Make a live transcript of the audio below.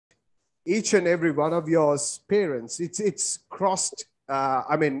each and every one of your parents. It's crossed.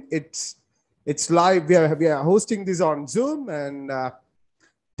 I mean, it's live. We are hosting this on Zoom and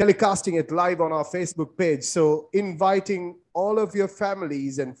telecasting it live on our Facebook page. So inviting all of your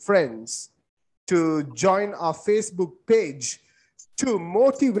families and friends to join our Facebook page to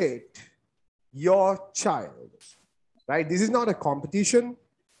motivate your child, right? This is not a competition.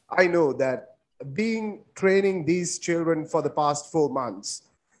 I know that training these children for the past 4 months,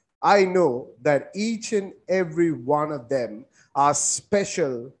 I know that each and every one of them are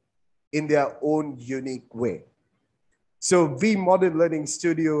special in their own unique way. So we Modern Learning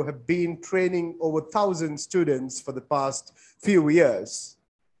Studio have been training over 1,000 students for the past few years.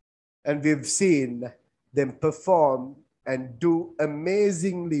 And we've seen them perform and do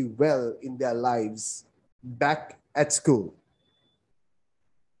amazingly well in their lives back at school.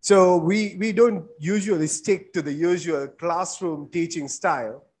 So we don't usually stick to the usual classroom teaching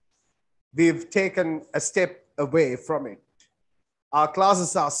style. We've taken a step away from it. Our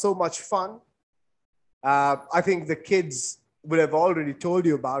classes are so much fun. I think the kids would have already told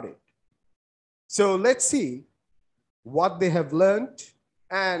you about it. So let's see what they have learned.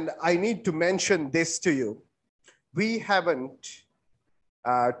 And I need to mention this to you. We haven't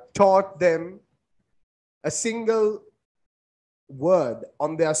taught them a single word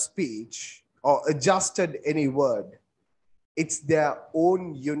on their speech or adjusted any word. It's their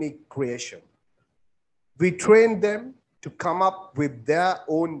own unique creation. We train them to come up with their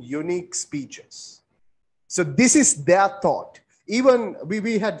own unique speeches. So this is their thought. Even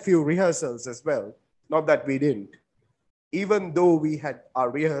we had few rehearsals as well. Not that we didn't. Even though we had our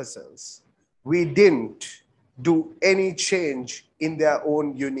rehearsals, we didn't do any change in their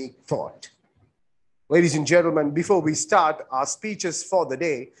own unique thought. Ladies and gentlemen, before we start our speeches for the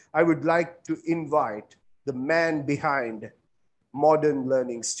day, I would like to invite the man behind Modern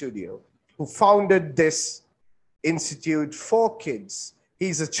Learning Studio, who founded this institute for kids.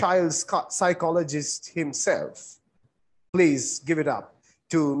 He's a child psychologist himself. Please give it up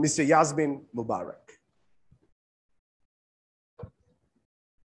to Mr. Yasmin Mubarak.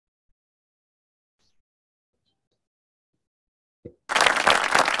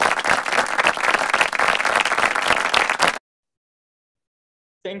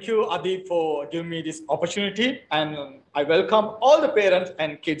 Thank you, Adi, for giving me this opportunity. And I welcome all the parents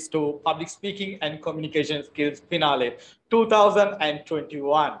and kids to Public Speaking and Communication Skills Finale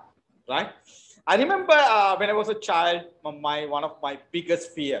 2021, right? I remember when I was a child, one of my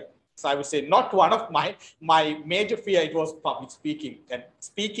biggest fear. So I would say not one of my major fear, it was public speaking and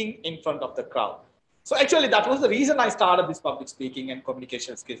speaking in front of the crowd. So actually that was the reason I started this Public Speaking and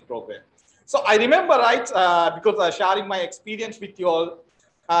Communication Skills program. So I remember, right, because sharing my experience with you all,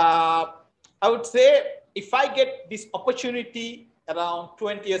 I would say if I get this opportunity around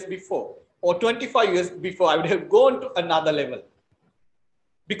 20 years before or 25 years before, I would have gone to another level.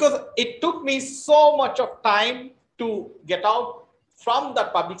 Because it took me so much of time to get out from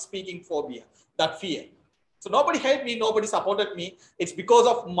that public speaking phobia, that fear. So nobody helped me, nobody supported me. It's because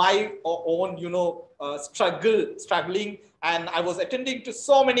of my own, struggling. And I was attending to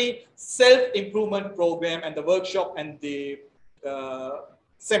so many self-improvement program and the workshop and the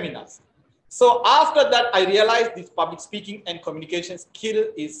seminars. So after that, I realized this public speaking and communication skill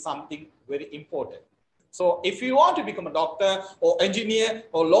is something very important. So if you want to become a doctor or engineer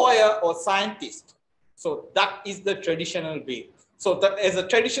or lawyer or scientist, so that is the traditional way. So that as a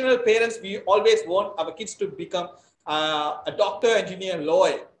traditional parents, we always want our kids to become a doctor, engineer,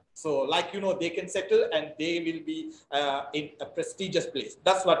 lawyer. So like, they can settle and they will be in a prestigious place.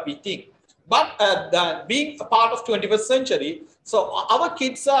 That's what we think. But being a part of 21st century, so our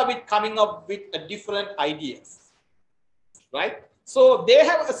kids are coming up with different ideas, right? So they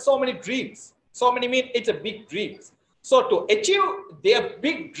have so many dreams. So many mean it's a big dream. So to achieve their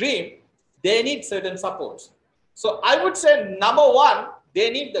big dream, they need certain supports. So I would say number one, they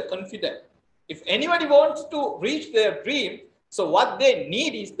need the confidence. If anybody wants to reach their dream, so what they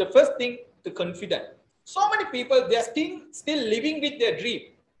need is the first thing, the confidence. So many people, they are still living with their dream.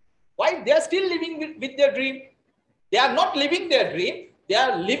 Why they are still living with their dream? They are not living their dream. They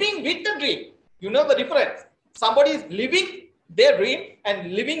are living with the dream. You know the difference. Somebody is living their dream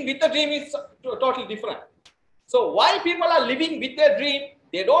and living with the dream is totally different. So why people are living with their dream?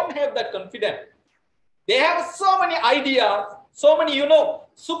 They don't have that confidence. They have so many ideas, so many,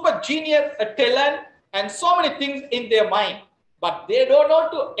 super genius talent and so many things in their mind, but they don't know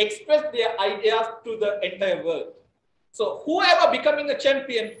to express their ideas to the entire world. So whoever becoming a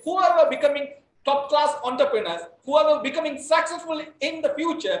champion, whoever becoming top class entrepreneurs, whoever becoming successful in the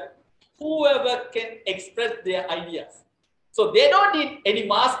future, whoever can express their ideas. So they don't need any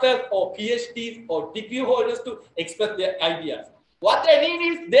masters or PhDs or degree holders to express their ideas. What they need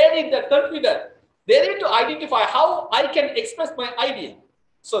is they need the confidence. They need to identify how I can express my idea.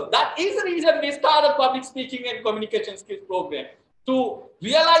 So that is the reason we started public speaking and communication skills program, to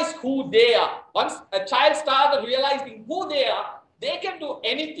realize who they are. Once a child starts realizing who they are, they can do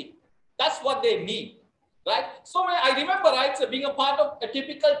anything. That's what they need, right? So I remember, right, so being a part of a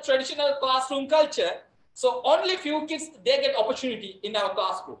typical traditional classroom culture, so only few kids, they get opportunity in our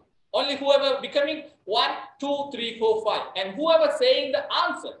classroom. Only whoever becoming 1, 2, 3, 4, 5, and whoever saying the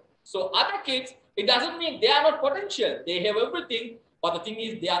answer. So other kids, it doesn't mean they are not potential. They have everything, but the thing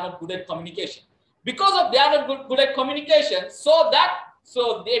is they are not good at communication. Because of they are not good at communication, so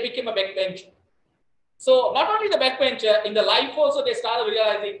they became a backbencher. So not only the backbencher, in the life also they started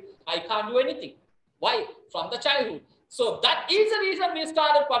realizing, I can't do anything. Why? From the childhood. So that is the reason we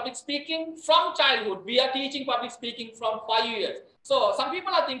started public speaking from childhood. We are teaching public speaking from 5 years. So some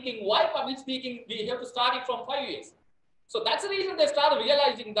people are thinking, why public speaking? We have to start it from 5 years. So that's the reason they started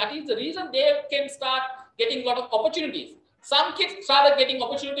realizing, that is the reason they can start getting a lot of opportunities. Some kids started getting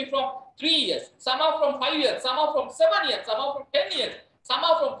opportunity from 3 years, some are from 5 years, some are from 7 years, some are from 10 years, some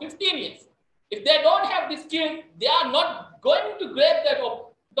are from 15 years. If they don't have this skill, they are not going to grab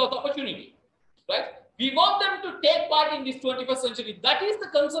those opportunity, right? We want them to take part in this 21st century. That is the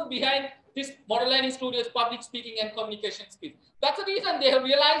concept behind this Model Learning Studios public speaking and communication skills. That's the reason they have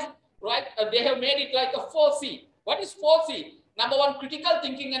realized, right? They have made it like a 4C. What is 4C? Number 1, critical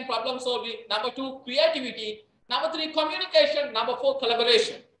thinking and problem solving. Number 2, creativity. Number 3, communication. Number 4,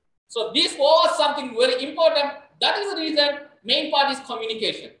 collaboration. So this was something very important. That is the reason main part is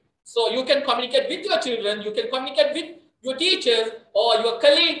communication. So you can communicate with your children, you can communicate with your teachers or your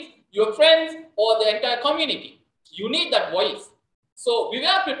colleagues, your friends, or the entire community. You need that voice. So we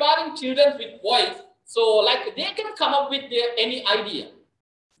were preparing children with voice, so like they can come up with any idea.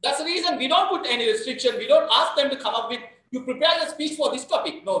 That's the reason we don't put any restriction. We don't ask them to come up with, you prepare a speech for this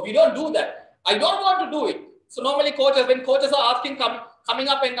topic. No, we don't do that. I don't want to do it. So normally coaches, when coaches are asking, coming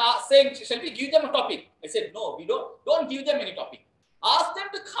up and saying, shall we give them a topic? I said, no, we don't give them any topic. Ask them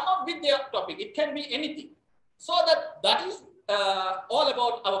to come up with their topic. It can be anything. So that is all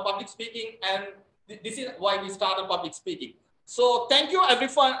about our public speaking, and this is why we started public speaking. So thank you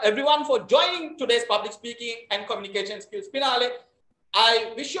everyone for joining today's public speaking and communication skills finale.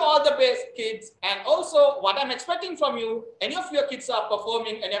 I wish you all the best, kids. And also what I'm expecting from you, any of your kids are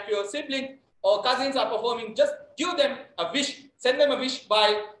performing, any of your siblings or cousins are performing, just give them a wish, send them a wish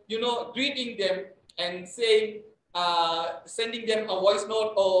by, greeting them and saying, sending them a voice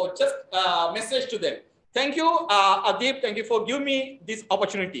note or just a message to them. Thank you, Adib. Thank you for giving me this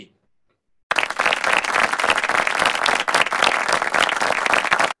opportunity.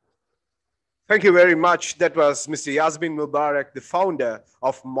 Thank you very much. That was Mr. Yasmin Mubarak, the founder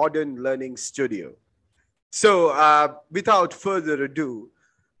of Modern Learning Studio. So without further ado,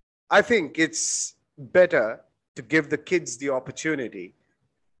 I think it's better to give the kids the opportunity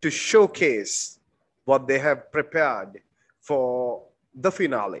to showcase what they have prepared for the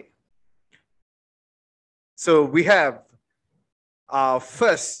finale. So we have our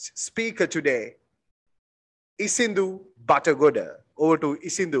first speaker today, Isindu Batagoda. Over to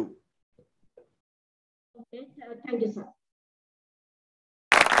Isindu. Okay, thank you, sir.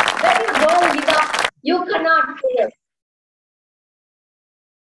 When you don't give up, you cannot fail.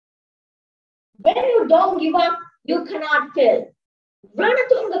 When you don't give up, you cannot fail.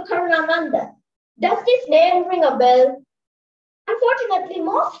 Ranatunga Karuñananda. Does this name ring a bell? Unfortunately,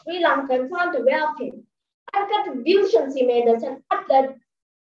 most Sri Lankans aren't aware of him and contributions he made as an athlete,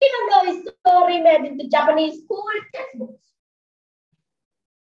 even though his story made it to Japanese school textbooks.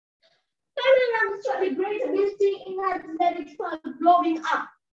 Karuñananda showed a great ability in athletics while growing up.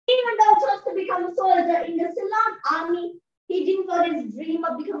 Even though he chose to become a soldier in the Ceylon army, he didn't for his dream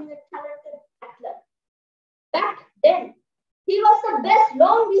of becoming a talented athlete. Back then, he was the best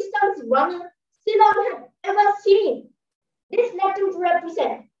long-distance runner Ceylon had ever seen. This led him to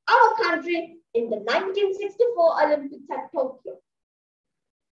represent our country in the 1964 Olympics at Tokyo.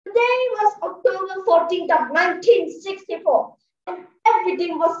 The day was October 14th of 1964, and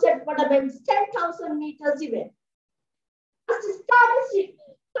everything was set for the men's 10,000 meters event. As he started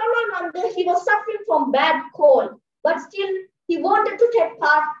Karuñananda, he was suffering from bad cold, but still he wanted to take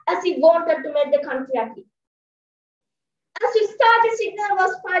part as he wanted to make the country happy. As he started, signal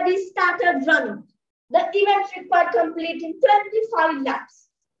was fired, he started running. The event required completing 25 laps.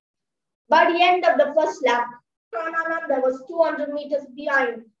 By the end of the first lap, Karuñananda was 200 meters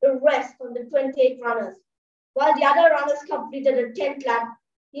behind the rest of the 28 runners. While the other runners completed the 10th lap,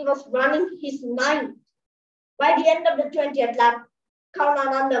 he was running his 9th. By the end of the 20th lap,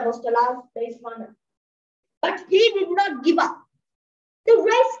 Karunananda was the last place runner. But he did not give up. The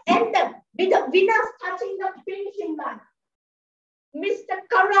race ended with the winners touching the finishing line. Mr.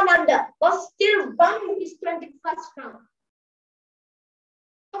 Karunananda was still running his 21st round.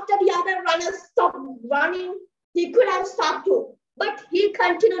 After the other runners stopped running, he could have stopped too, but he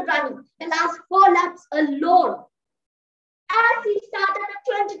continued running the last 4 laps alone. As he started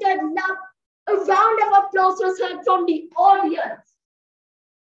the 23rd lap, a round of applause was heard from the audience,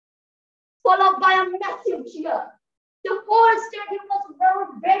 followed by a massive cheer. The whole stadium was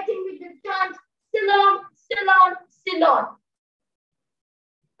vibrating with the chant, Ceylon, Ceylon, Ceylon.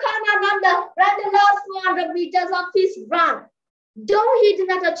 Karunananda ran the last 400 meters of his run. Though he did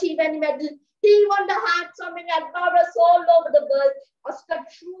not achieve any medal, he won the hearts of many admirers all over the world as the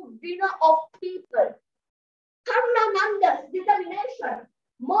true winner of people. Karunananda's determination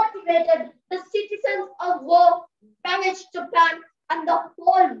motivated the citizens of war, Spanish Japan, and the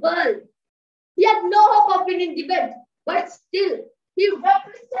whole world. He had no hope of winning the event, but still, he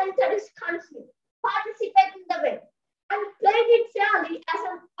represented his country, participated in the event, and played it fairly as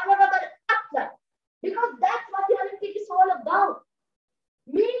an honorable athlete, because that's what the Olympic is all about.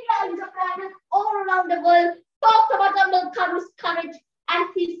 Media in Japan and all around the world talked about Amar Karu's courage and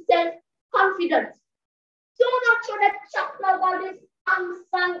his self-confidence. So much so that Chakrabarti, this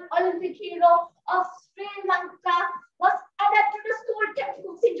unsung Olympic hero of Sri Lanka, was added to the school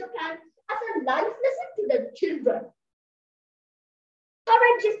textbooks in Japan as a life lesson to the children.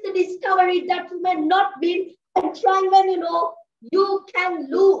 Courage is the discovery that you may not win and try when you know you can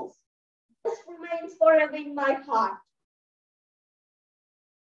lose. This remains forever in my heart.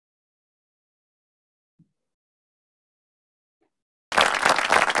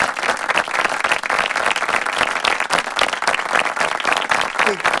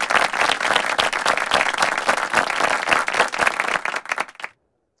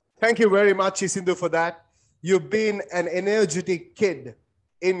 Thank you very much, Isindu, for that. You've been an energetic kid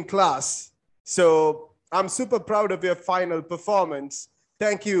in class. So I'm super proud of your final performance.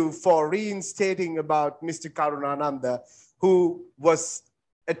 Thank you for reinstating about Mr. Karunananda, who was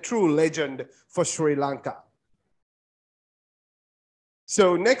a true legend for Sri Lanka.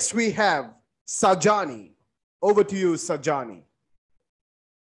 So next we have Sajani. Over to you, Sajani.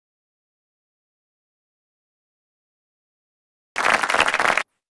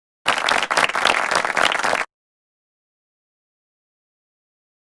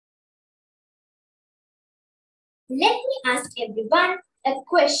 Let me ask everyone a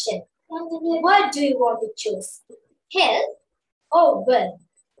question. What do you want to choose? Health or wealth?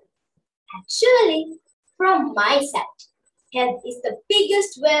 Actually, from my side, health is the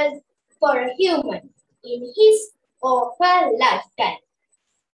biggest wealth for a human in his or her lifetime.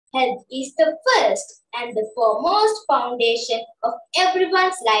 Health is the first and the foremost foundation of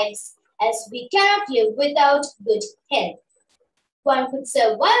everyone's lives, as we cannot live without good health. One could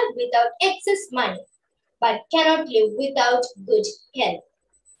survive without excess money, but cannot live without good health.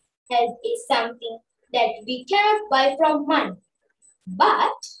 Health is something that we cannot buy from money,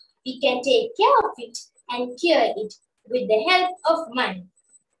 but we can take care of it and cure it with the help of money.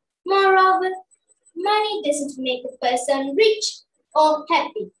 Moreover, money doesn't make a person rich or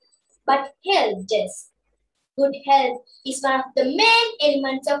happy, but health does. Good health is one of the main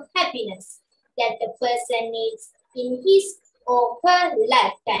elements of happiness that a person needs in his or her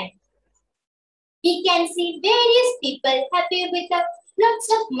lifetime. We can see various people happy with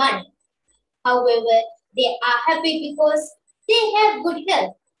lots of money. However, they are happy because they have good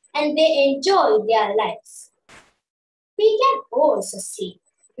health and they enjoy their lives. We can also see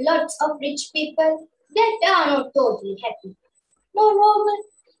lots of rich people that are not totally happy. Moreover,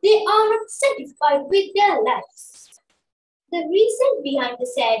 they are not satisfied with their lives. The reason behind the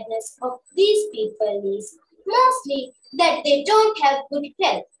sadness of these people is mostly that they don't have good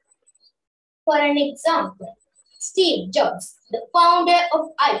health. For an example, Steve Jobs, the founder of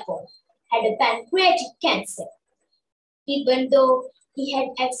iPhone, had a pancreatic cancer. Even though he had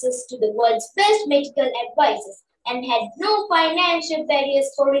access to the world's best medical advices and had no financial barriers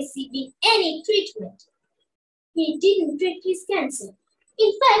for receiving any treatment, he didn't treat his cancer.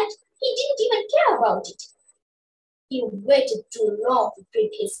 In fact, he didn't even care about it. He waited too long to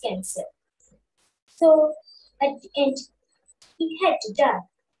treat his cancer. So, at the end, he had to die.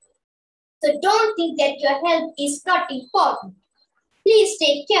 So don't think that your health is not important. Please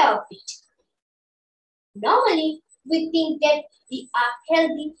take care of it. Normally, we think that we are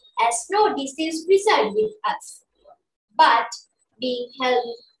healthy as no disease resides with us. But being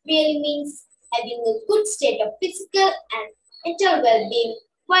healthy really means having a good state of physical and mental well-being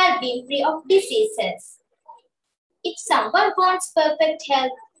while being free of diseases. If someone wants perfect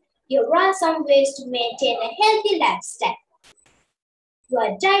health, here are some ways to maintain a healthy lifestyle.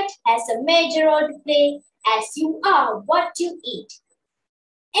 Your diet has a major role to play as you are what you eat.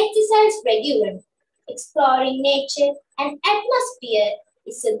 Exercise regularly. Exploring nature and atmosphere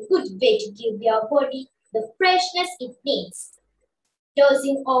is a good way to give your body the freshness it needs.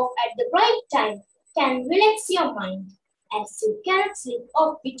 Dozing off at the right time can relax your mind as you cannot sleep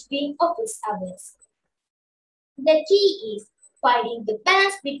off between office hours. The key is finding the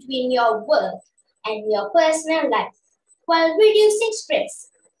balance between your work and your personal life while reducing stress.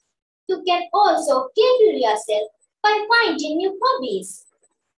 You can also care yourself by finding new hobbies.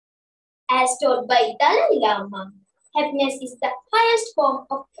 As taught by Dalai Lama, happiness is the highest form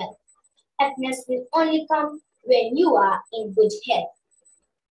of health. Happiness will only come when you are in good health.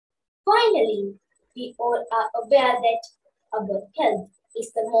 Finally, we all are aware that our health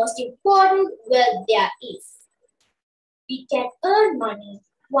is the most important wealth there is. We can earn money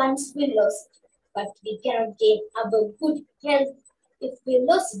once we lose it, but we cannot gain our good health if we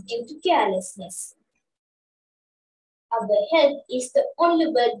lose it due to carelessness. Our health is the only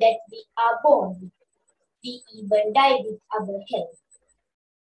wealth that we are born with. We even die with our health.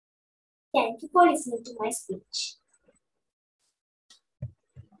 Thank you for listening to my speech.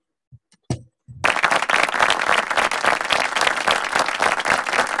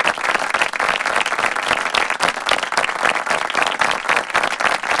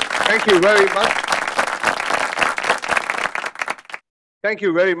 Thank you very much. Thank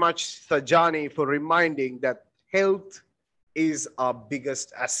you very much, Sajani, for reminding that health is our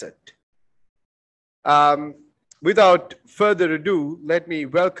biggest asset. Without further ado, let me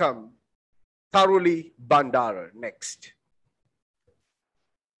welcome Tharuli Bandara next.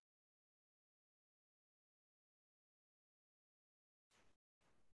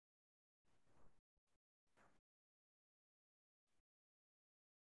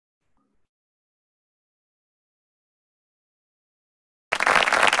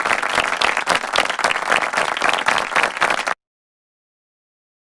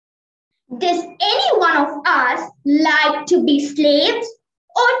 Does any one of us like to be slaves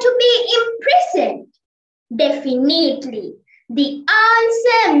or to be imprisoned? Definitely. The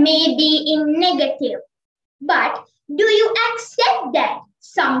answer may be in negative. But do you accept that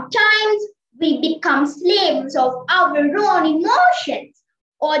sometimes we become slaves of our own emotions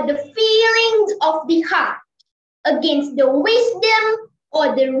or the feelings of the heart against the wisdom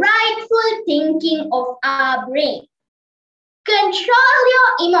or the rightful thinking of our brain? Control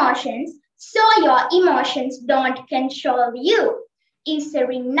your emotions so your emotions don't control you is a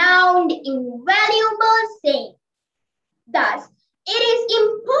renowned, invaluable saying. Thus, it is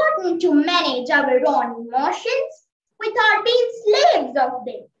important to manage our own emotions without being slaves of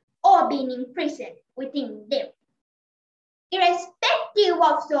them or being imprisoned within them. Irrespective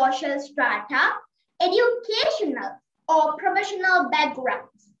of social strata, educational or professional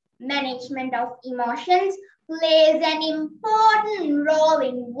backgrounds, management of emotions plays an important role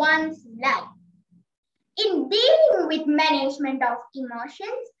in one's life. In dealing with management of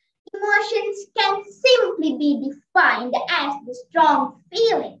emotions, emotions can simply be defined as the strong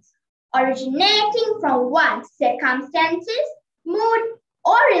feelings originating from one's circumstances, mood,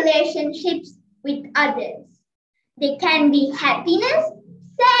 or relationships with others. They can be happiness,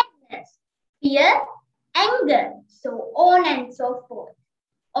 sadness, fear, anger, so on and so forth.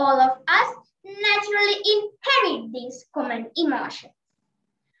 All of us naturally inherit these common emotions.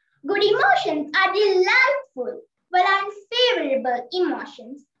 Good emotions are delightful, while unfavorable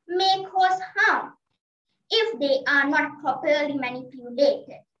emotions may cause harm if they are not properly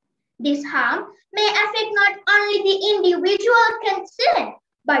manipulated. This harm may affect not only the individual concerned,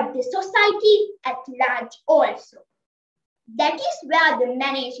 but the society at large also. That is where the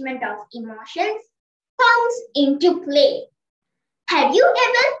management of emotions comes into play. Have you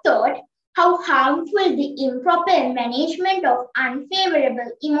ever thought how harmful the improper management of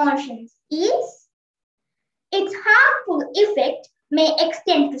unfavorable emotions is? Its harmful effect may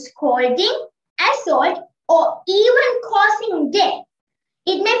extend to scolding, assault, or even causing death.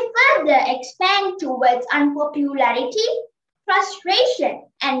 It may further expand towards unpopularity, frustration,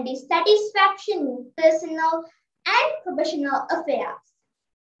 and dissatisfaction in personal and professional affairs.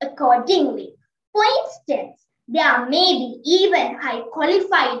 Accordingly, for instance, there may be even high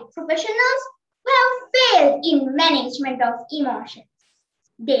qualified professionals who have failed in management of emotions.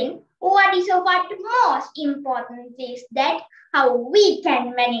 Then, what is of utmost importance is that how we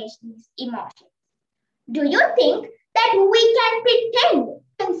can manage these emotions. Do you think that we can pretend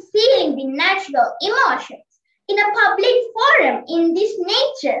concealing the natural emotions in a public forum in this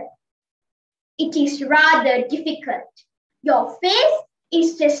nature? It is rather difficult. Your face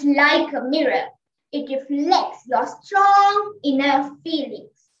is just like a mirror. It reflects your strong inner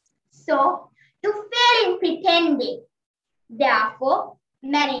feelings. So, you fail in pretending. Therefore,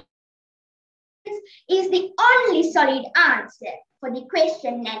 management is the only solid answer for the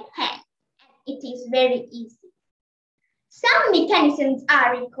question at hand. It is very easy. Some mechanisms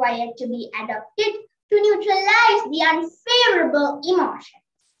are required to be adopted to neutralize the unfavorable emotions.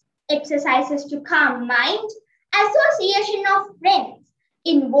 Exercises to calm mind, association of friends,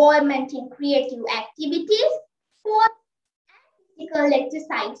 involvement in creative activities, sports, and physical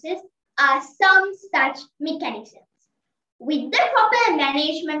exercises are some such mechanisms. With the proper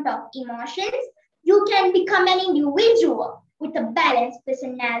management of emotions, you can become an individual with a balanced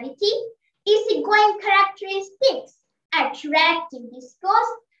personality, easygoing characteristics, attractive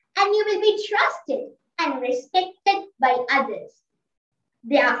discourse, and you will be trusted and respected by others.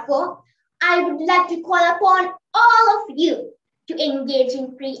 Therefore, I would like to call upon all of you to engage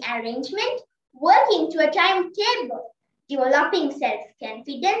in pre-arrangement, working to a timetable, developing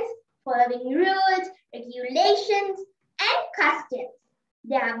self-confidence, following rules, regulations, and customs.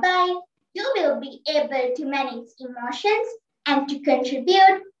 Thereby, you will be able to manage emotions and to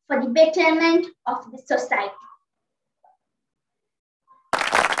contribute for the betterment of the society.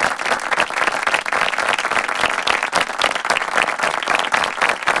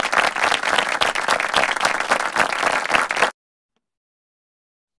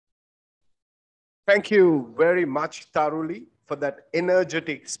 Thank you very much, Taruli, for that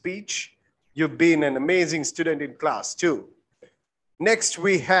energetic speech. You've been an amazing student in class too. Next,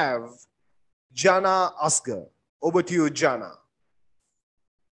 we have Jana Asgar. Over to you, Jana.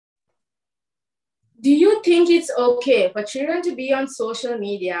 Do you think it's okay for children to be on social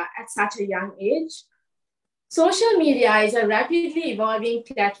media at such a young age? Social media is a rapidly evolving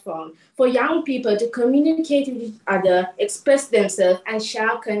platform for young people to communicate with each other, express themselves, and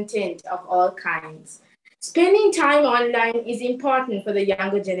share content of all kinds. Spending time online is important for the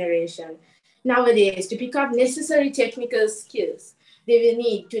younger generation. Nowadays, to pick up necessary technical skills, they will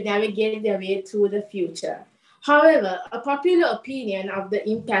need to navigate their way through the future. However, a popular opinion of the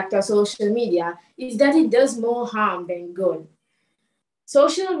impact of social media is that it does more harm than good.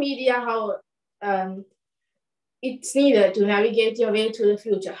 Social media, it's needed to navigate your way through the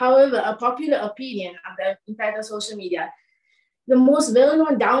future. However, a popular opinion of the impact of social media, the most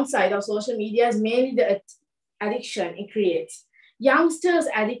well-known downside of social media is mainly the addiction it creates. Youngsters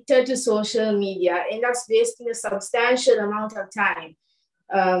addicted to social media end up wasting a substantial amount of time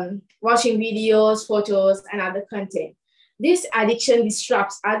watching videos, photos, and other content. This addiction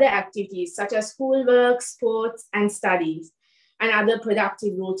disrupts other activities such as schoolwork, sports, and studies, and other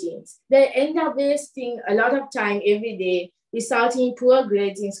productive routines. They end up wasting a lot of time every day, resulting in poor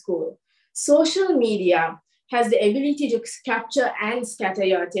grades in school. Social media has the ability to capture and scatter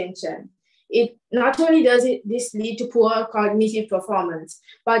your attention. It not only does this lead to poor cognitive performance,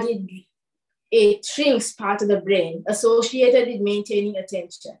 but it shrinks part of the brain associated with maintaining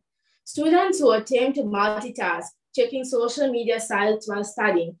attention. Students who attempt to multitask, checking social media sites while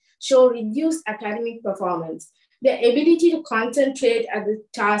studying, show reduced academic performance. The ability to concentrate at the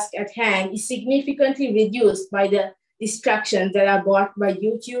task at hand is significantly reduced by the distractions that are brought by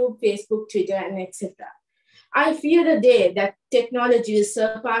YouTube, Facebook, Twitter, and etc. I fear the day that technology will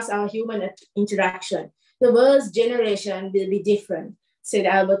surpass our human interaction. The world's generation will be different, said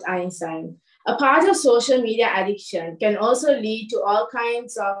Albert Einstein. A part of social media addiction can also lead to all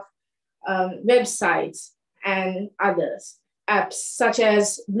kinds of websites and others, apps such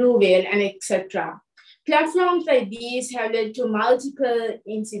as Blue Whale and etc. Platforms like these have led to multiple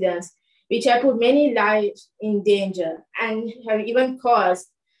incidents which have put many lives in danger and have even caused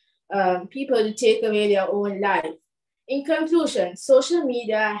people to take away their own life. In conclusion, social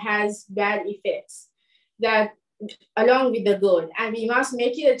media has bad effects that along with the good, and we must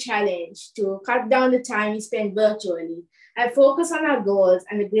make it a challenge to cut down the time we spend virtually and focus on our goals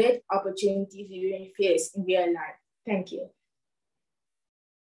and the great opportunities we will face in real life. Thank you.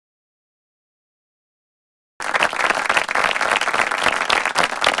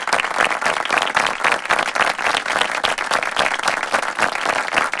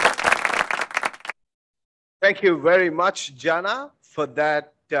 Thank you very much, Jana, for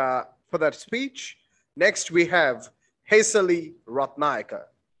that speech. Next, we have Hesali Ratnayaka.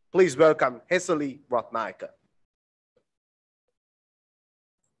 Please welcome Hesali Ratnayaka.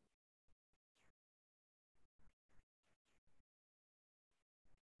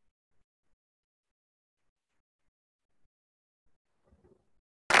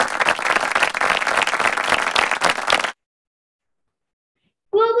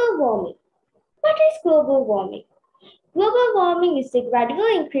 Global warming. global warming? Global warming is the gradual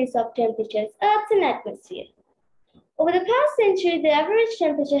increase of temperatures in Earth's atmosphere. Over the past century, the average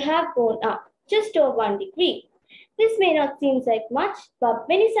temperature have gone up just over 1 degree. This may not seem like much, but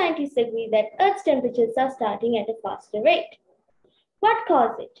many scientists agree that Earth's temperatures are starting at a faster rate. What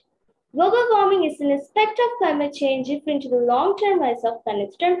caused it? Global warming is an aspect of climate change referring to the long-term rise of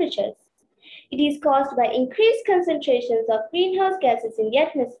planet's temperatures. It is caused by increased concentrations of greenhouse gases in the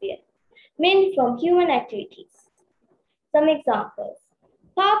atmosphere, mainly from human activities. Some examples: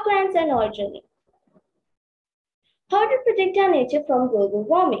 power plants and oil drilling. How to protect our nature from global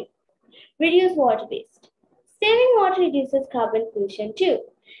warming? Reduce water waste. Saving water reduces carbon pollution too.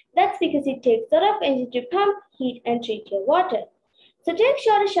 That's because it takes a lot of energy to pump, heat, and treat your water. So take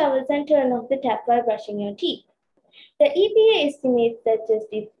shorter showers and turn off the tap while brushing your teeth. The EPA estimates that just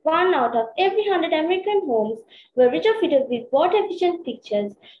if 1 out of every 100 American homes were retrofitted with water-efficient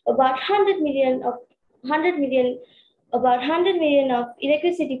fixtures, about 100 million of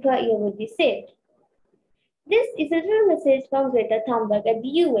electricity per year would be saved. This is a little message from Greta Thunberg at the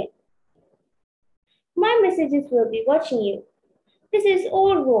UN. My messages will be watching you. This is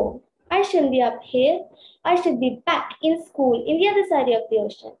all wrong. I shouldn't be up here. I should be back in school in the other side of the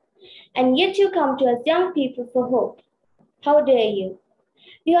ocean. And yet you come to us young people for hope. How dare you?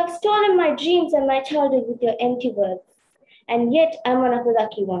 You have stolen my dreams and my childhood with your empty words. And yet I'm one of the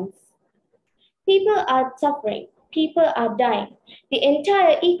lucky ones. People are suffering. People are dying. The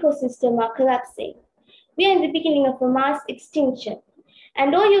entire ecosystem are collapsing. We are in the beginning of a mass extinction.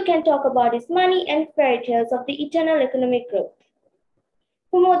 And all you can talk about is money and fairy tales of the eternal economic growth.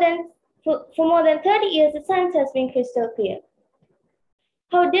 For more than 30 years, the science has been crystal clear.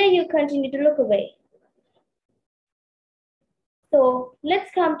 How dare you continue to look away? So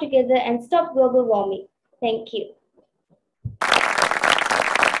let's come together and stop global warming. Thank you.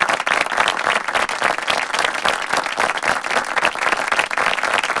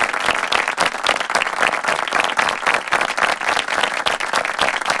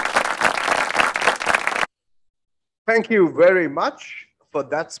 Thank you very much for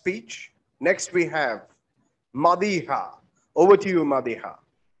that speech. Next we have Madiha. Over to you, Madiha.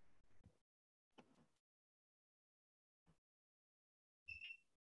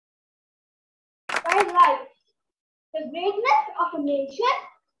 Wildlife. The greatness of a nation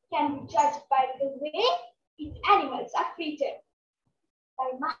can be judged by the way its animals are treated.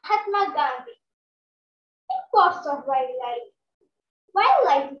 By Mahatma Gandhi. Importance of wildlife.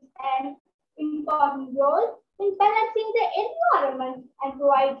 Wildlife is an important role in balancing the environment and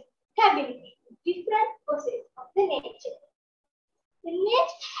provides stability to different forces of the nature. The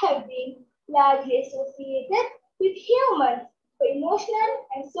nature have been largely associated with humans for emotional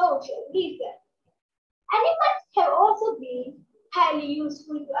and social reasons. Animals have also been highly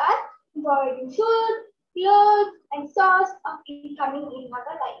useful to us in providing food, clothes, and source of income in our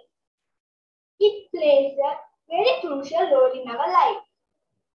life. It plays a very crucial role in our life.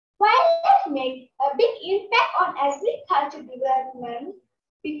 Wildlife makes a big impact on agricultural development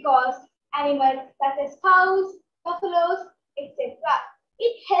because animals such as cows, buffaloes, etc.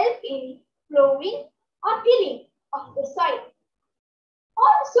 It helps in plowing or tilling of the soil.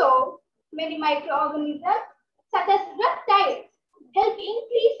 Also, many microorganisms such as reptiles help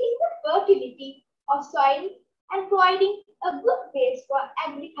increasing the fertility of soil and providing a good base for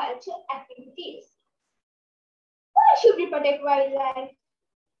agricultural activities. Why should we protect wildlife?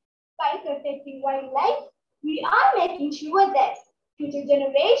 By protecting wildlife, we are making sure that future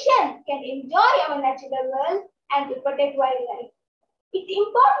generations can enjoy our natural world and to protect wildlife. It's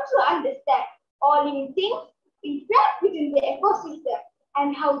important to understand all living things interact within the ecosystem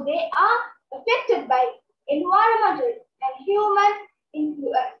and how they are affected by environmental and human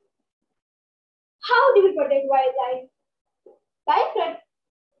influence. How do we protect wildlife? By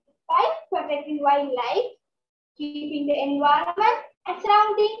protecting wildlife, keeping the environment and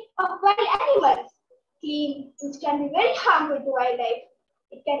surrounding of wild animals clean, which can be very harmful to wildlife.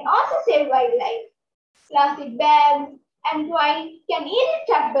 It can also save wildlife. Plastic bags and twine can easily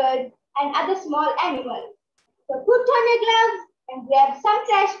trap birds and other small animals. So put on your gloves and grab some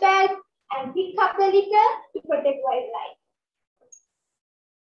trash bags and pick up the litter to protect wildlife.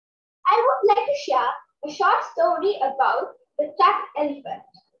 I would like to share a short story about the trapped elephant.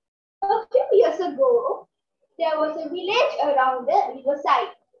 A few years ago, there was a village around the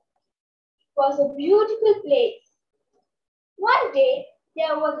riverside. It was a beautiful place. One day,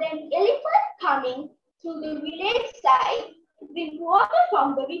 there was an elephant coming through the village side to drink water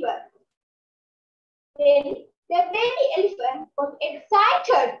from the river. Then, the baby elephant was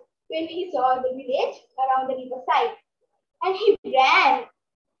excited when he saw the village around the riverside, and he ran.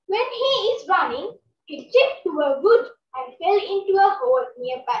 When he is running, He tripped to a wood and fell into a hole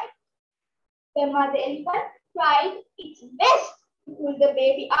nearby. The mother elephant tried its best to pull the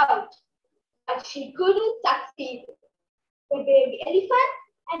baby out, but she couldn't succeed. The baby elephant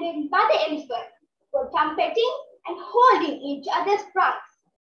and the mother elephant were trumpeting and holding each other's trunks.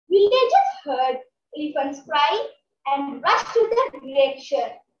 Villagers heard elephants cry and rushed to the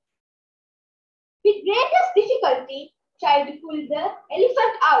direction. With greatest difficulty, tried to pull the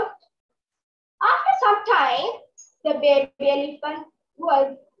elephant out. After some time, the baby elephant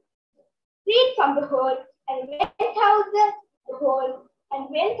was freed from the hole and went out the hole and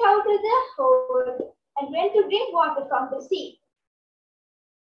went out of the hole and went to drink water from the sea.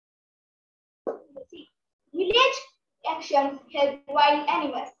 Village actions help wild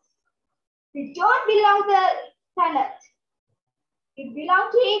animals. We don't belong to the planet. We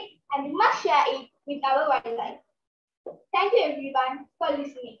belong to it and we must share it with our wildlife. Thank you everyone for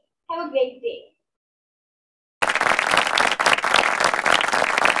listening. Have a great day.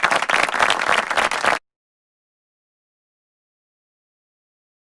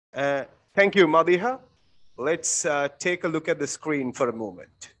 Thank you, Madiha. Let's take a look at the screen for a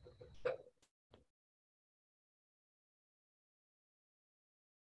moment.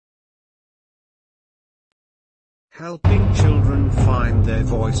 Helping children find their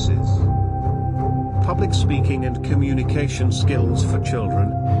voices. Public speaking and communication skills for children.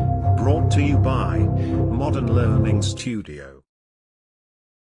 Brought to you by Modern Learning Studio.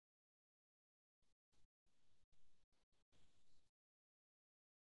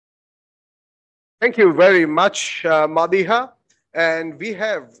 Thank you very much, Madiha. And we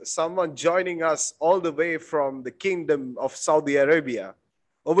have someone joining us all the way from the Kingdom of Saudi Arabia.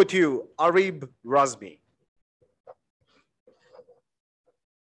 Over to you, Arib Razmi.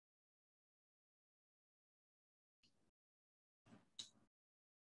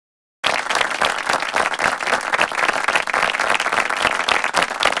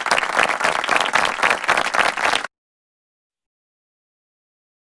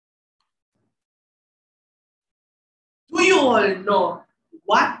 Do you all know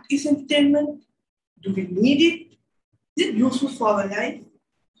what is entertainment? Do we need it? Is it useful for our life?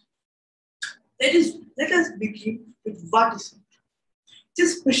 Let us begin with what is it.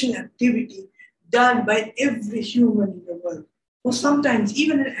 It's a special activity done by every human in the world, or sometimes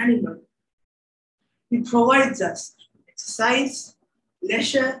even an animal. It provides us exercise,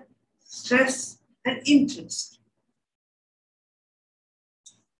 leisure, stress, and interest.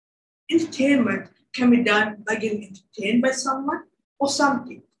 Entertainment can be done by getting entertained by someone or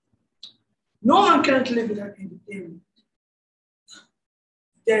something. No one cannot live without entertainment.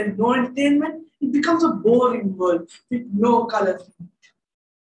 If there is no entertainment, it becomes a boring world with no color in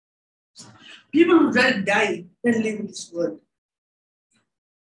it. People would rather die than live in this world.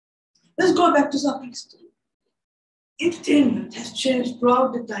 Let's go back to some history. Entertainment has changed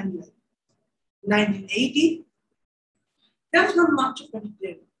throughout the timeline. 1980, there was not much of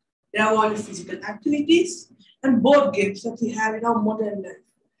entertainment. There are only physical activities and board games that we have in our modern life,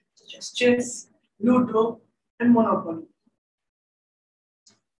 such as chess, Ludo, and Monopoly.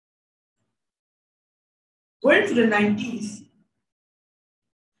 Going to the 90s,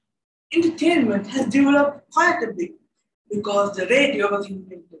 entertainment has developed quite a bit because the radio was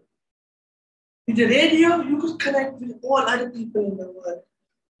invented. With the radio, you could connect with all other people in the world,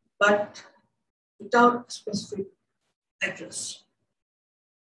 but without a specific address.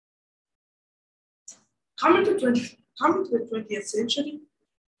 Coming to the 20th century,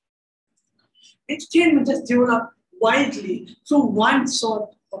 entertainment has developed widely through one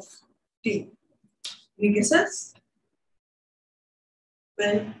sort of thing. Any guesses?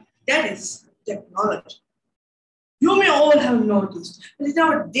 Well, that is technology. You may all have noticed that in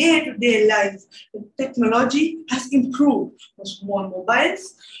our day-to-day life, the technology has improved from small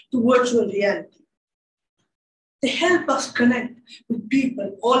mobiles to virtual reality. They help us connect with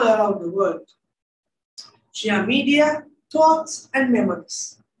people all around the world. Share media, thoughts, and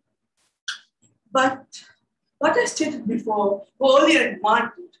memories. But what I stated before were only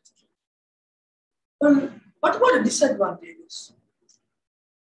advantages. What about the disadvantages?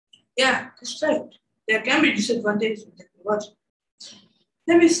 Yeah, that's right. There can be disadvantages with technology.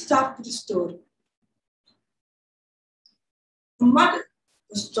 Let me start with a story. A mother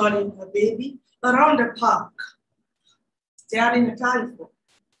was strolling her baby around a park, staring at a telephone.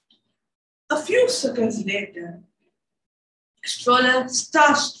 A few seconds later, a stroller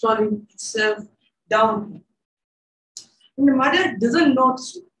starts strolling itself downhill. And the mother doesn't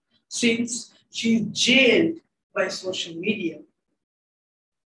notice it since she's jailed by social media.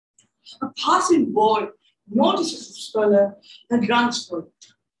 A passing boy notices the stroller and runs for it.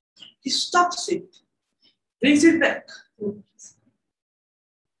 He stops it brings it back to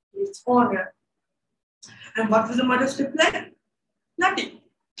its owner. And what was the mother's reply? Nothing.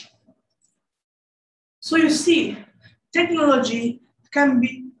 So you see, technology can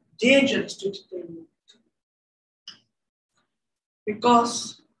be dangerous to entertainment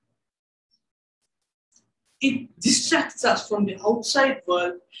because it distracts us from the outside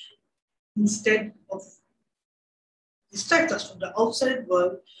world instead of distracts us from the outside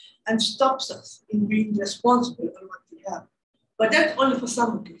world and stops us in being responsible for what we have. But that's only for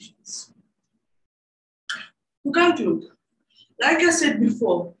some occasions. To conclude, like I said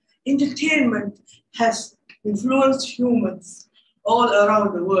before, entertainment has influenced humans all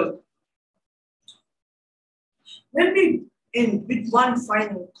around the world. Let me end with one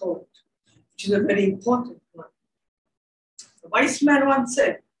final quote, which is a very important one. The wise man once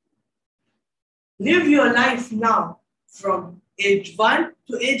said, "Live your life now from age 1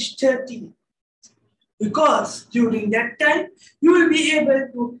 to age 13, because during that time, you will be able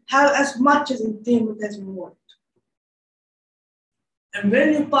to have as much as entertainment as you want. And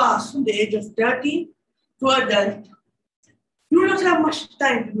when you pass from the age of 13 to adult, you will not have much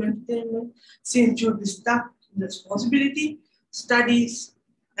time to do entertainment since you'll be stuck in responsibility, studies,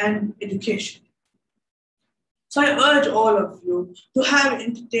 and education. So I urge all of you to have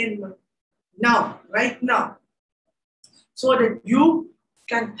entertainment now, right now, so that you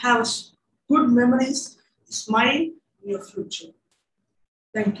can have good memories, smile in your future."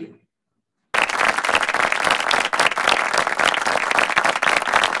 Thank you.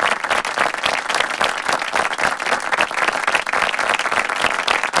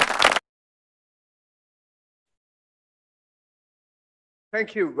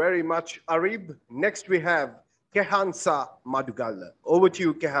 Thank you very much, Arib. Next, we have Kehansa Madugalla. Over to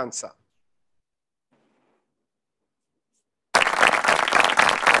you, Kehansa.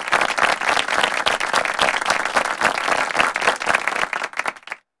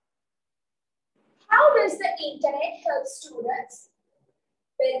 How does the internet help students?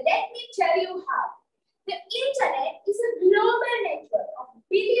 Well, let me tell you how. The internet is a global network of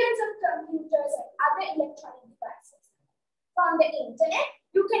billions of computers and other electronic devices. From the internet,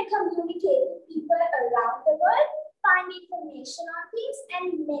 you can communicate with people around the world, find information on things, and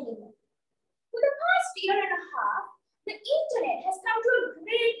many more. For the past year and a half, the internet has come to a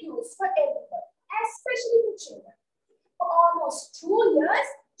great use for everyone, especially for children. For almost 2 years,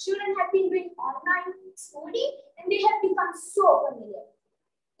 children have been doing online schooling and they have become so familiar.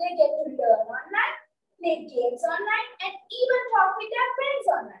 They get to learn online, play games online, and even talk with their friends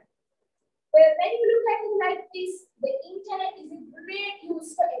online. Well, when you look at it like this, the internet is a great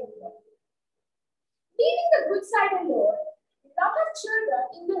use for everyone. Leaving the good side alone, a lot of children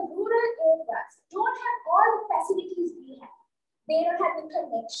in the rural areas don't have all the facilities we have. They don't have the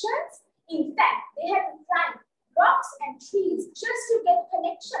connections. In fact, they have to climb rocks and trees just to get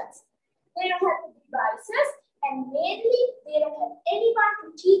connections. They don't have the devices, and mainly, they don't have anyone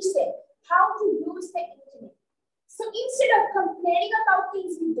to teach them how to use the internet. So instead of complaining about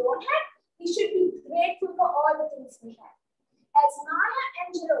things we don't have, we should be grateful for all the things we have. As Maya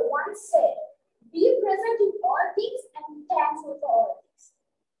Angelou once said, "Be present in all things and thankful for all things."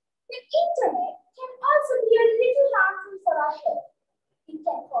 The internet can also be a little harmful for our health. It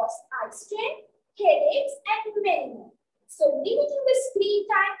can cause eye strain, headaches, and many more. So limiting the screen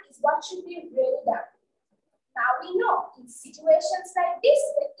time is what should be really done. Now we know in situations like this,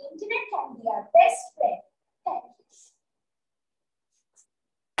 the internet can be our best friend. Thank you.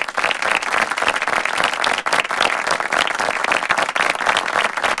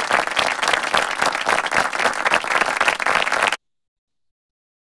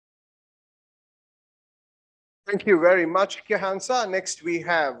 Thank you very much, Kehansa. Next, we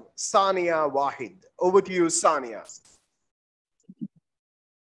have Sania Wahid. Over to you, Sania.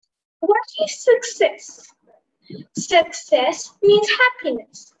 What is success? Success means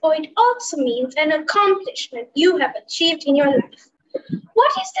happiness, or it also means an accomplishment you have achieved in your life.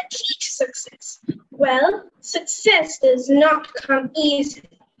 What is the key to success? Well, success does not come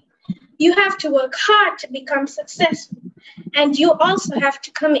easily. You have to work hard to become successful, and you also have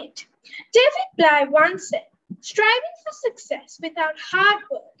to commit. David Bly once said, "Striving for success without hard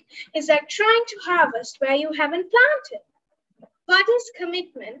work is like trying to harvest where you haven't planted." What is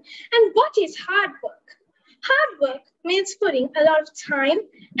commitment and what is hard work? Hard work means putting a lot of time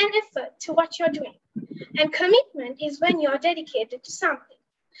and effort to what you're doing. And commitment is when you're dedicated to something.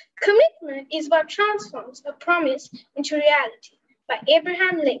 Commitment is what transforms a promise into reality, by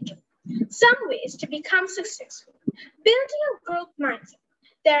Abraham Lincoln. Some ways to become successful. Building a growth mindset.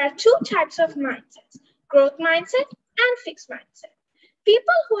 There are two types of mindsets, growth mindset and fixed mindset.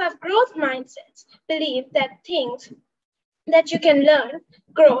 People who have growth mindsets believe that things that you can learn,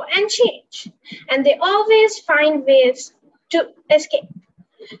 grow, and change, and they always find ways to escape.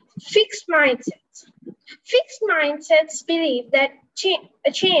 Fixed mindsets. Fixed mindsets believe that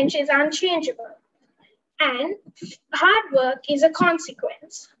a change is unchangeable, and hard work is a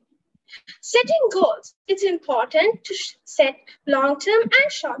consequence. Setting goals. It's important to set long-term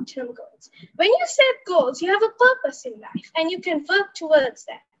and short-term goals. When you set goals, you have a purpose in life and you can work towards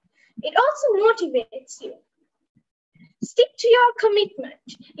that. It also motivates you. Stick to your commitment.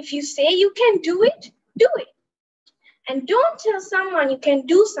 If you say you can do it, do it. And don't tell someone you can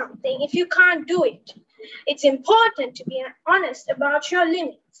do something if you can't do it. It's important to be honest about your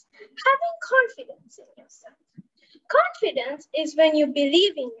limits. Having confidence in yourself. Confidence is when you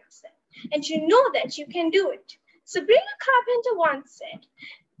believe in yourself and you know that you can do it. Sabrina Carpenter once said,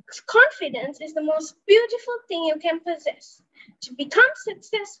 confidence is the most beautiful thing you can possess. To become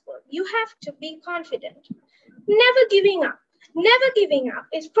successful, you have to be confident. Never giving up. Never giving up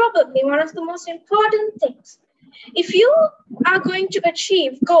is probably one of the most important things. If you are going to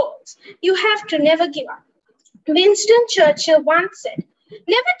achieve goals, you have to never give up. Winston Churchill once said,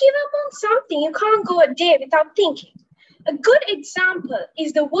 never give up on something you can't go a day without thinking. A good example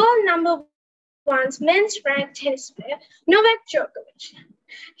is the world #1 men's ranked tennis player, Novak Djokovic.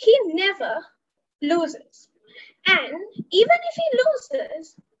 He never loses. And even if he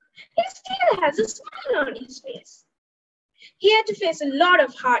loses, he still has a smile on his face. He had to face a lot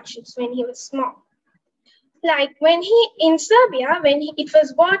of hardships when he was small. Like when in Serbia, when it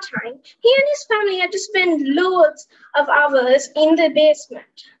was wartime, he and his family had to spend loads of hours in the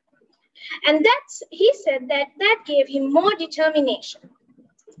basement. And he said that gave him more determination.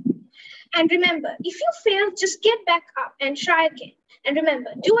 And remember, if you fail, just get back up and try again. And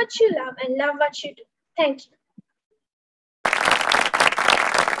remember, do what you love and love what you do. Thank you.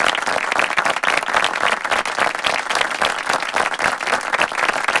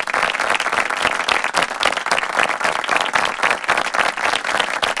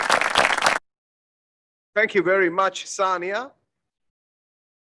 Thank you very much, Sania.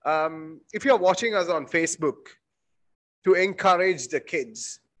 If you're watching us on Facebook, to encourage the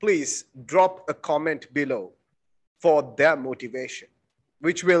kids, please drop a comment below for their motivation,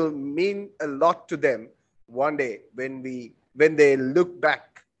 which will mean a lot to them one day when they look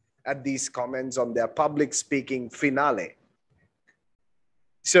back at these comments on their public speaking finale.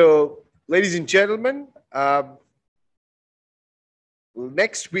 So, ladies and gentlemen,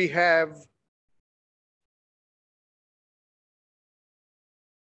 next we have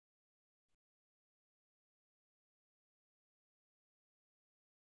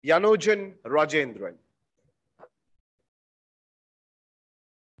Yanojan Rajendran.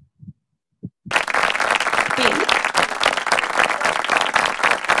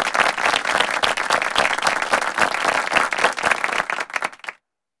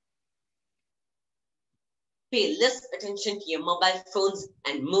 Pay less attention to your mobile phones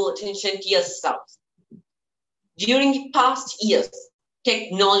and more attention to yourselves. During the past years,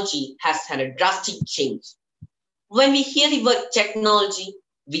 technology has had a drastic change. When we hear the word technology,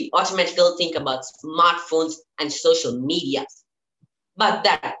 we automatically think about smartphones and social media. But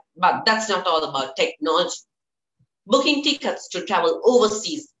that's not all about technology. Booking tickets to travel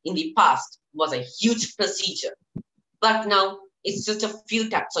overseas in the past was a huge procedure. But now it's just a few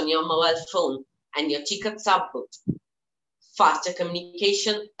taps on your mobile phone and your tickets are booked. Faster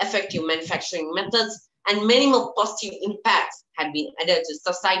communication, effective manufacturing methods, and many more positive impacts have been added to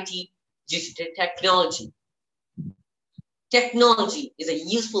society due to technology. Technology is a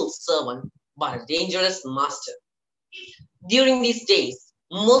useful servant, but a dangerous master. During these days,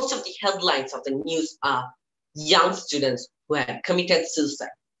 most of the headlines of the news are young students who have committed suicide.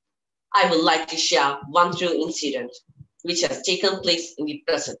 I would like to share one true incident which has taken place in the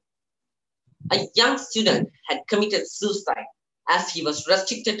present. A young student had committed suicide as he was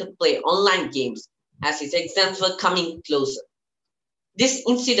restricted to play online games as his exams were coming closer. This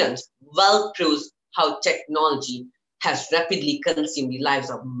incident well proves how technology has rapidly consumed the lives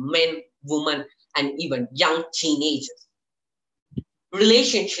of men, women, and even young teenagers.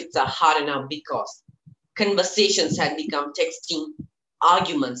 Relationships are harder now because conversations had become texting,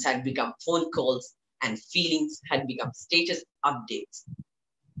 arguments had become phone calls, and feelings had become status updates.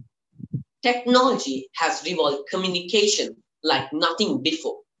 Technology has revolved communication like nothing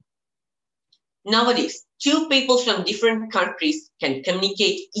before. Nowadays, two people from different countries can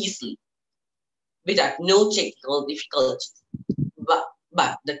communicate easily without no technical difficulties.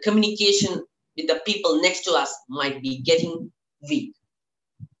 But the communication with the people next to us might be getting weak.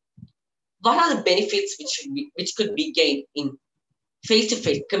 What are the benefits which could be gained in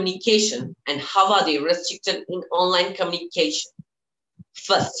face-to-face communication and how are they restricted in online communication?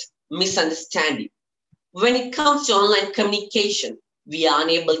 First, misunderstanding. When it comes to online communication, we are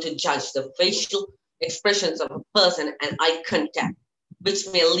unable to judge the facial expressions of a person and eye contact, which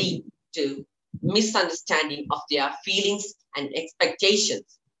may lead to misunderstanding of their feelings and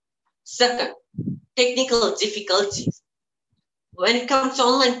expectations. Second, technical difficulties. When it comes to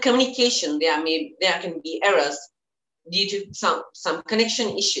online communication, there can be errors due to some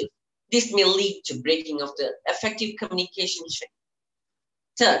connection issues. This may lead to breaking of the effective communication chain.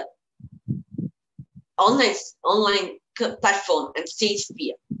 Third, online platform and stage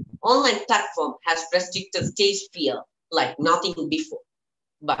fear. Online platform has restricted stage fear like nothing before.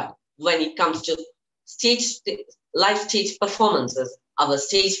 But when it comes to live stage performances, our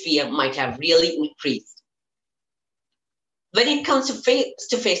stage fear might have really increased. When it comes to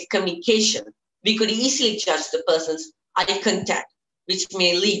face-to-face communication, we could easily judge the person's eye contact, which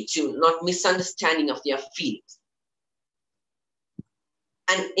may lead to not misunderstanding of their feelings.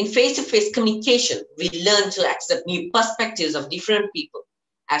 And in face-to-face communication, we learn to accept new perspectives of different people,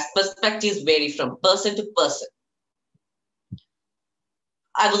 as perspectives vary from person to person.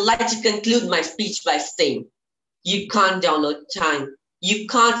 I would like to conclude my speech by saying, you can't download time, you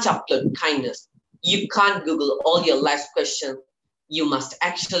can't upload kindness, you can't Google all your life's questions. You must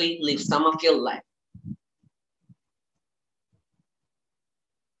actually live some of your life.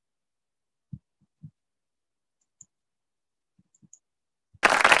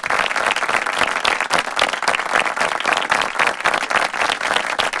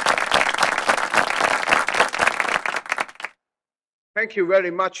 Thank you very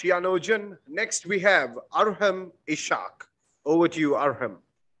much, Yanojan. Next, we have Arham Ishaq. Over to you, Arham.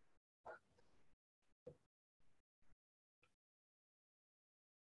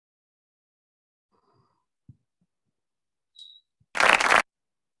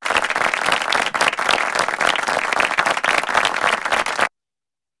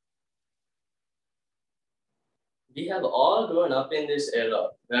 We have all grown up in this era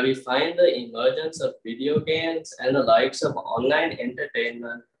where we find the emergence of video games and the likes of online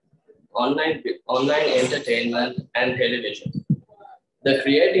entertainment and television. The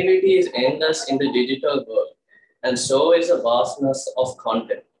creativity is endless in the digital world, and so is the vastness of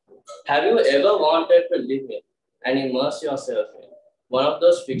content. Have you ever wanted to live in and immerse yourself in one of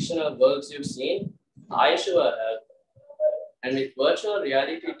those fictional worlds you've seen? I sure have. And with virtual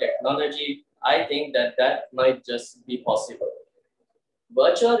reality technology, I think that might just be possible.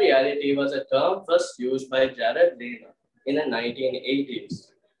 Virtual reality was a term first used by Jared Lerner in the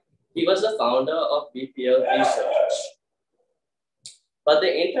 1980s. He was the founder of BPL Research. But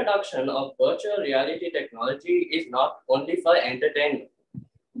the introduction of virtual reality technology is not only for entertainment.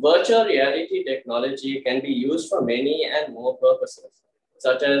 Virtual reality technology can be used for many and more purposes,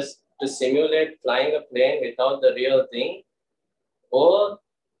 such as to simulate flying a plane without the real thing, or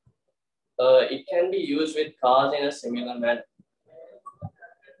it can be used with cars in a similar manner.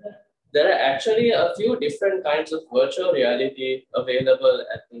 There are actually a few different kinds of virtual reality available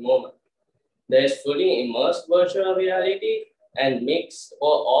at the moment. There is fully immersed virtual reality and mixed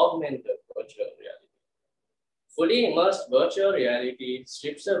or augmented virtual reality. Fully immersed virtual reality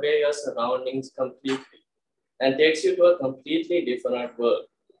strips away your surroundings completely and takes you to a completely different world.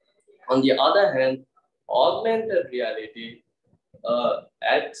 On the other hand, augmented reality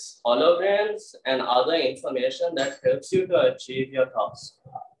adds holograms and other information that helps you to achieve your task.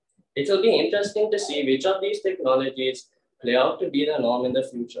 It will be interesting to see which of these technologies play out to be the norm in the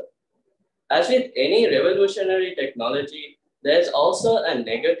future. As with any revolutionary technology, there's also a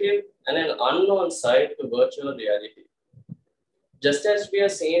negative and an unknown side to virtual reality. Just as we are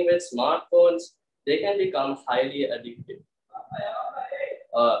seeing with smartphones, they can become highly addictive.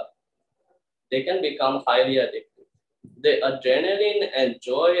 The adrenaline and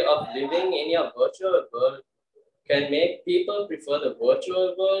joy of living in your virtual world can make people prefer the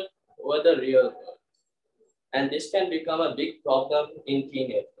virtual world over the real world. And this can become a big problem in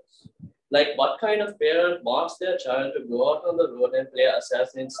teenagers. Like, what kind of parent wants their child to go out on the road and play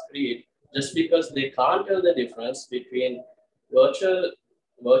Assassin's Creed just because they can't tell the difference between virtual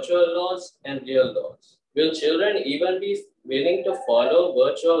laws and real laws? Will children even be willing to follow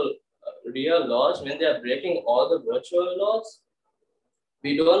real laws when they are breaking all the virtual laws?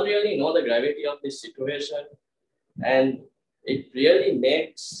 We don't really know the gravity of this situation, and it really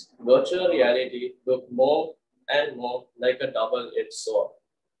makes virtual reality look more and more like a double-edged sword.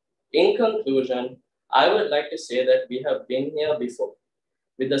 In conclusion, I would like to say that we have been here before,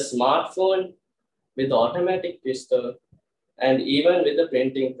 with the smartphone, with the automatic pistol, and even with the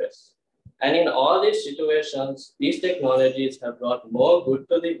printing press. And in all these situations, these technologies have brought more good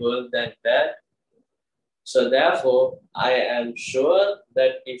to the world than bad. So therefore, I am sure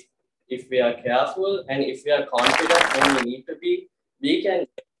that if we are careful and if we are confident when we need to be, we can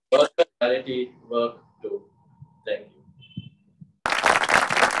make virtual reality work too. Thank you.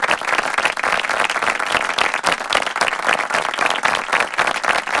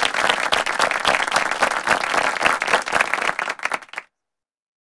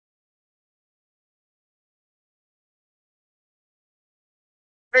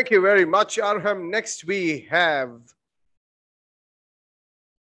 Thank you very much, Arham. Next, we have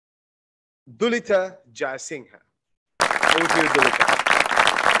Dulita Jayasinghe. Over to you, Dulita.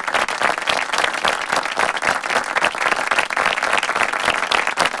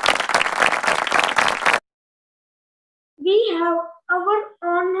 We have our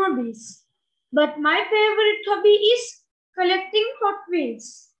own hobbies, but my favorite hobby is collecting Hot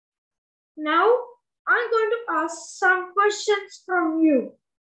Wheels. Now, I'm going to ask some questions from you.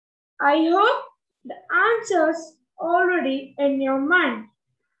 I hope the answers already in your mind.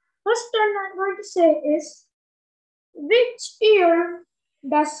 First one I'm going to say is, which year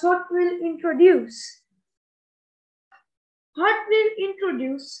does Hot Wheels introduce? Hot Wheels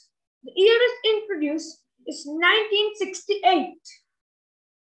introduced, the year is introduced is 1968.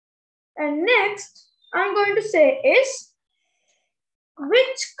 And next I'm going to say is,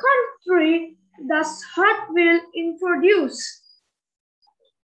 which country does Hot Wheels introduce?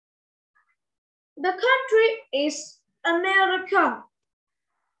 The country is America.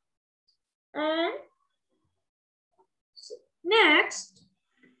 And next,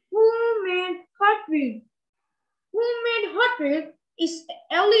 who made Hot Wheels? Who made Hot Wheels is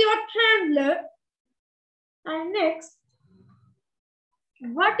Elliot Handler. And next,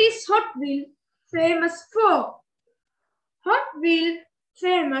 what is Hot Wheels famous for? Hot Wheels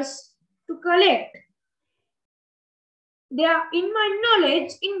famous to collect. They are, in my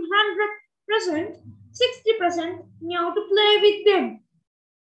knowledge, in 100%, 60% now to play with them.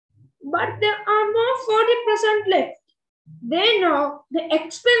 But there are more 40% left. They know the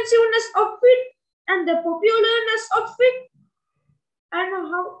expensiveness of it and the popularness of it and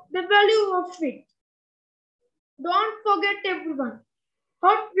how the value of it. Don't forget, everyone,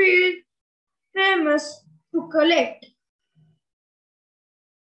 Hot Wheels famous to collect.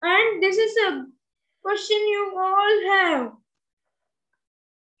 And this is a question you all have.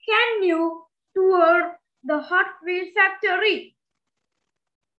 Can you tour the Hot Wheels factory?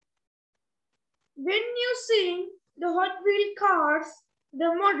 When you see the Hot Wheel cars,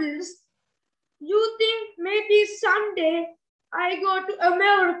 the models, you think maybe someday I go to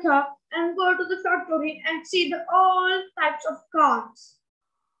America and go to the factory and see all types of cars.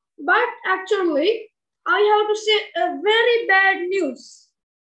 But actually, I have to say a very bad news.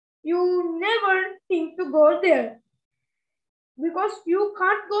 You never think to go there because you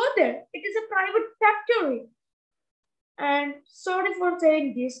can't go there. It is a private factory. And sorry for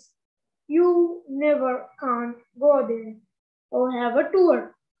saying this, you never can't go there or have a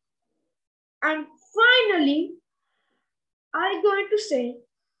tour. And finally, I'm going to say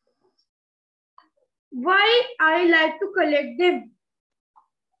why I like to collect them.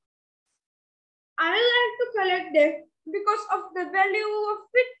 I like to collect them because of the value of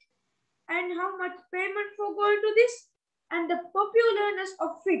it and how much payment for going to this and the popularness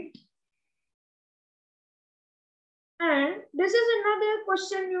of it. And this is another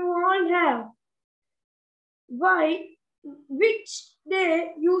question you all have. Why, which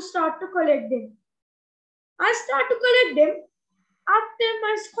day you start to collect them? I start to collect them after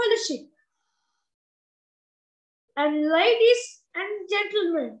my scholarship. And ladies and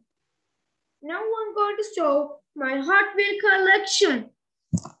gentlemen, now I'm going to show my Hot Wheel collection.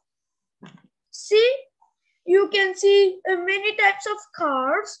 See, you can see many types of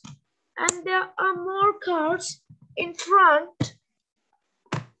cars and there are more cars in front.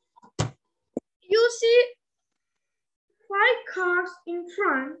 You see 5 cars in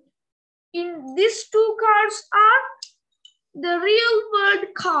front. In these 2 cars are the real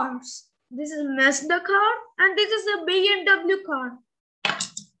world cars. This is a Mazda car and this is a BMW car.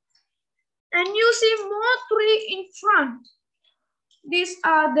 And you see more 3 in front. These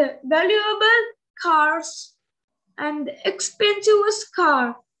are the valuable cars and the expensive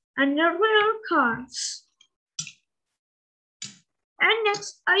car and the rare cars. And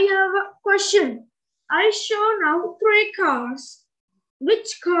next I have a question. I show now 3 cars.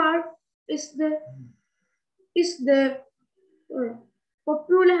 Which car is the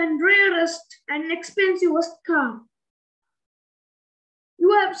popular and rarest and expensive car?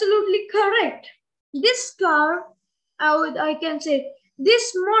 You are absolutely correct. This car, I can say,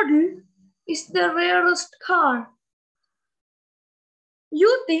 this model is the rarest car.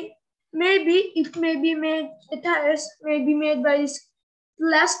 You think maybe it may be made, the tires may be made by this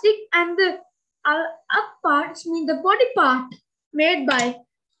plastic and the up parts mean the body part made by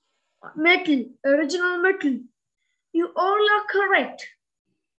metal, original metal. You all are correct.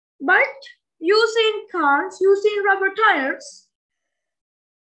 But you see in cars, you see in rubber tires,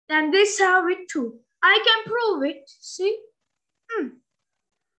 and this have it too. I can prove it. See?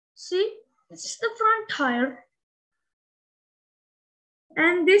 See? This is the front tire.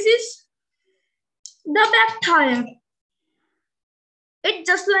 And this is the back tire. It's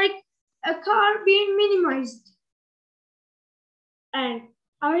just like a car being minimized. And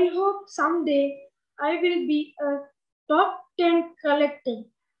I hope someday I will be a top 10 collector.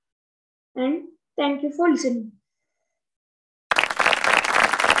 And thank you for listening.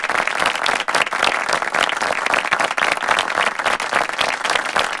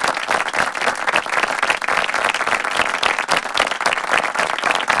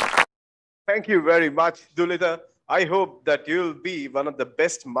 Thank you very much, Dulita. I hope that you'll be one of the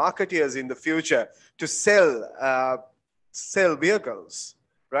best marketeers in the future to sell vehicles,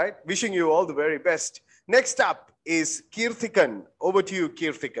 right? Wishing you all the very best. Next up is Kirthikan. Over to you,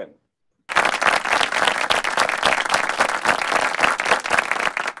 Kirthikan.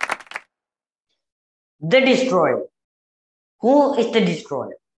 The Destroyer. Who is the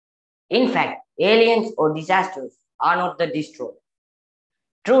destroyer? In fact, aliens or disasters are not the destroyer.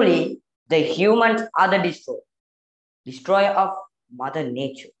 Truly, the humans are the destroyer. Destroyer of Mother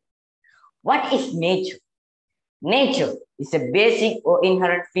Nature. What is nature? Nature is a basic or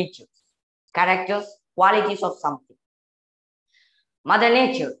inherent features, characters, qualities of something. Mother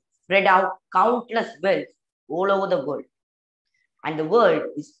Nature spread out countless wealth all over the world. And the world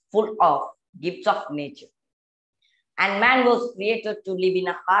is full of gifts of nature. And man was created to live in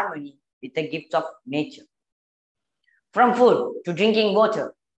a harmony with the gifts of nature. From food to drinking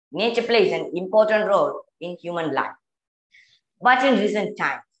water, nature plays an important role in human life. But in recent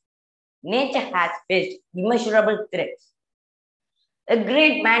times, nature has faced immeasurable threats. A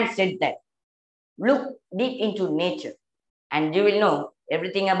great man said that, look deep into nature and you will know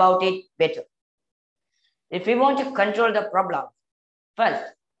everything about it better. If we want to control the problem, first,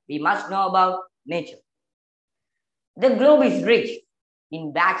 we must know about nature. The globe is rich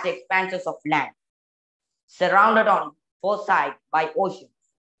in vast expanses of land, surrounded on four sides by oceans,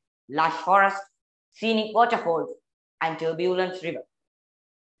 lush forests, scenic waterfalls, and turbulent rivers.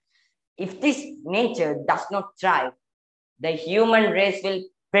 If this nature does not thrive, the human race will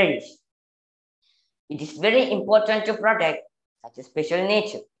perish. It is very important to protect such a special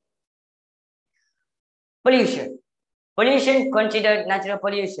nature. Pollution. Pollution considered natural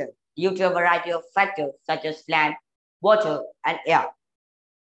pollution due to a variety of factors such as land, water, and air.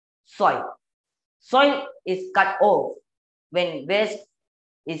 Soil. Soil is cut off when waste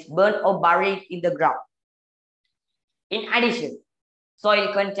is burnt or buried in the ground. In addition,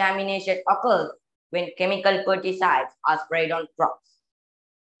 soil contamination occurs when chemical pesticides are sprayed on crops.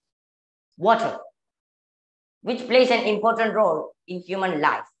 Water, which plays an important role in human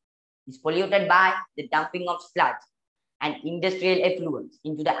life, is polluted by the dumping of sludge and industrial effluents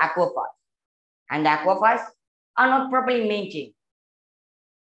into the aquifers, and the aquifers are not properly maintained.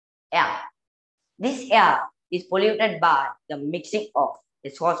 Air. This air is polluted by the mixing of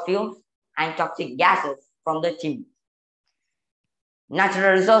exhaust fumes and toxic gases from the chimneys.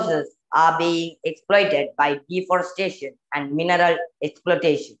 Natural resources are being exploited by deforestation and mineral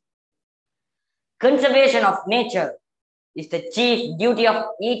exploitation. Conservation of nature is the chief duty of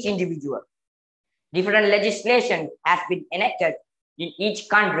each individual. Different legislation has been enacted in each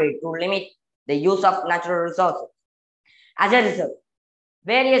country to limit the use of natural resources. As a result,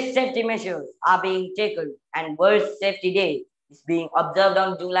 various safety measures are being taken and World Safety Day is being observed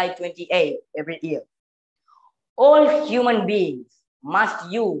on July 28 every year. All human beings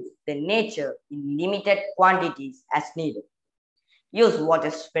must use the nature in limited quantities as needed. Use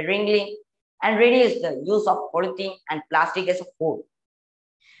water sparingly and reduce the use of polythene and plastic as a whole.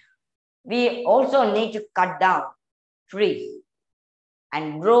 We also need to cut down trees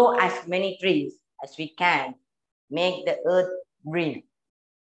and grow as many trees as we can, make the earth green.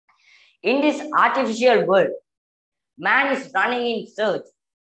 In this artificial world, man is running in search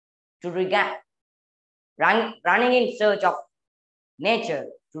of nature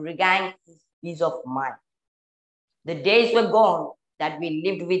to regain his peace of mind. The days were gone that we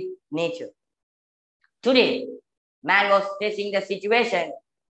lived with nature. Today, man was facing the situation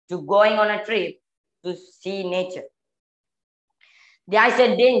to going on a trip to see nature. There is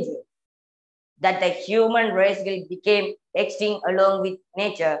a danger that the human race will become extinct along with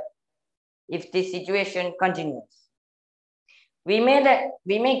nature if this situation continues. We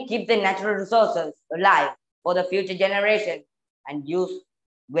may keep the natural resources alive for the future generation and use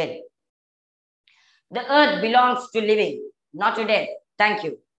well. The earth belongs to living, not to dead. Thank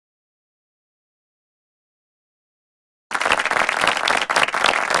you.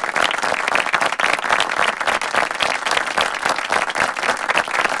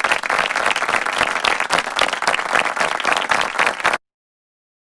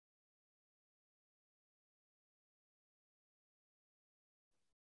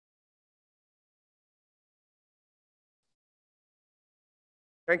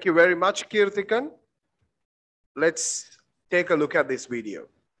 Thank you very much, Kirtikan. Let's take a look at this video.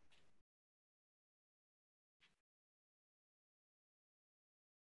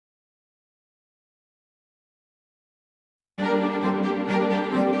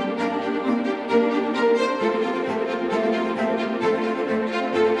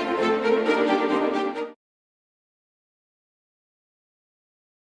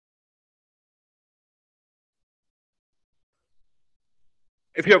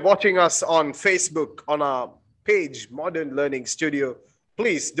 If you're watching us on Facebook on our page, Modern Learning Studio,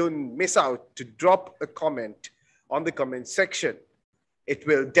 please don't miss out to drop a comment on the comment section. It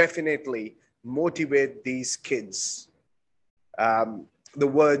will definitely motivate these kids. The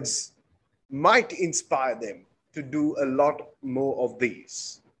words might inspire them to do a lot more of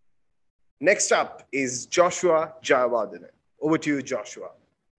these. Next up is Joshua Jayawardena. Over to you, Joshua.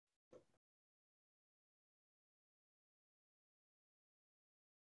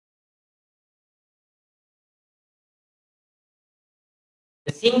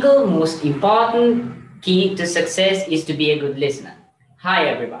 The single most important key to success is to be a good listener. Hi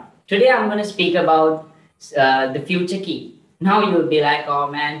everyone. Today I'm going to speak about the future key. Now you'll be like,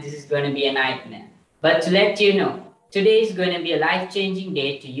 oh man, this is going to be a nightmare. But to let you know, today is going to be a life-changing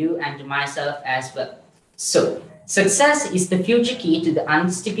day to you and to myself as well. So, success is the future key to the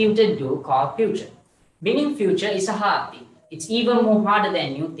undisputed door called future. Meaning future is a hard thing. It's even more harder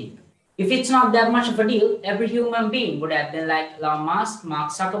than you think. If it's not that much of a deal, every human being would have been like Elon Musk,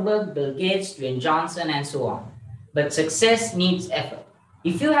 Mark Zuckerberg, Bill Gates, Dwayne Johnson, and so on. But success needs effort.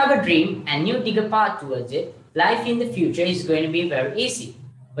 If you have a dream and you dig a path towards it, life in the future is going to be very easy.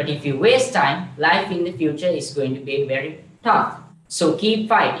 But if you waste time, life in the future is going to be very tough. So keep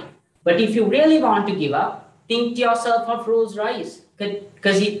fighting. But if you really want to give up, think to yourself of Rolls-Royce,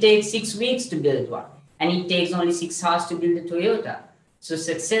 because it takes 6 weeks to build one, and it takes only 6 hours to build a Toyota. So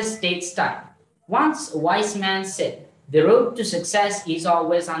success takes time. Once a wise man said, the road to success is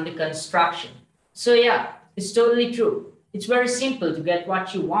always under construction. So yeah, it's totally true. It's very simple to get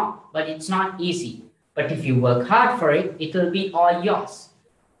what you want, but it's not easy. But if you work hard for it, it will be all yours.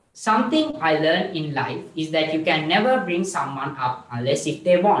 Something I learned in life is that you can never bring someone up unless if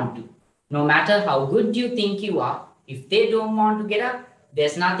they want to. No matter how good you think you are, if they don't want to get up,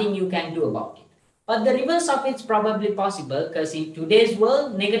 there's nothing you can do about it. But the reverse of it's probably possible because in today's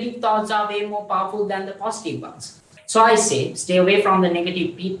world, negative thoughts are way more powerful than the positive ones. So I say, stay away from the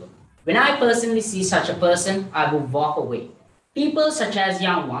negative people. When I personally see such a person, I would walk away. People such as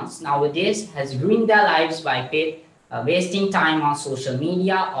young ones nowadays has ruined their lives by wasting time on social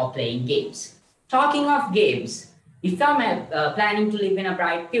media or playing games. Talking of games, if you're planning to live in a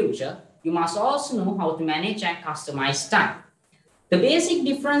bright future, you must also know how to manage and customize time. The basic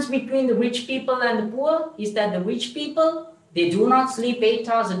difference between the rich people and the poor is that the rich people, they do not sleep 8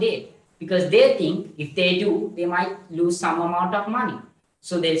 hours a day because they think if they do, they might lose some amount of money.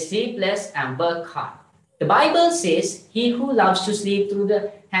 So they sleep less and work hard. The Bible says, he who loves to sleep through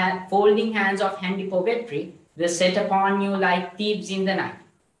the folding hands of handy poetry will set upon you like thieves in the night.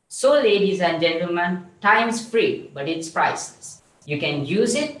 So ladies and gentlemen, time is free, but it's priceless. You can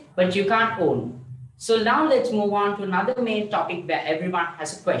use it, but you can't own it. So now let's move on to another main topic where everyone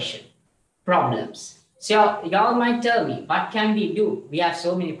has a question. Problems. So y'all might tell me, what can we do? We have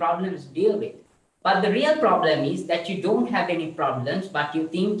so many problems to deal with. But the real problem is that you don't have any problems, but you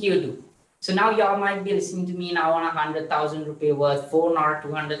think you do. So now y'all might be listening to me now on 100,000 rupee worth phone or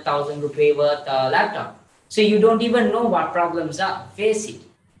 200,000 rupee worth laptop. So you don't even know what problems are. Face it.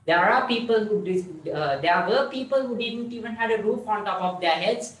 There were people who didn't even have a roof on top of their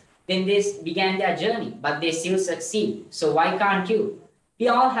heads. Then they began their journey, but they still succeed. So why can't you? We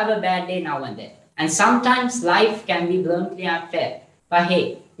all have a bad day now and then. And sometimes life can be bluntly unfair. But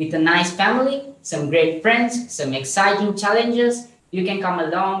hey, with a nice family, some great friends, some exciting challenges, you can come a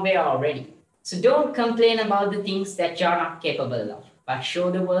long way already. So don't complain about the things that you're not capable of, but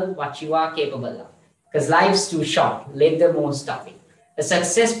show the world what you are capable of. Because life's too short. Live the most of it. A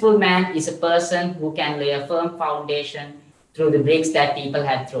successful man is a person who can lay a firm foundation through the bricks that people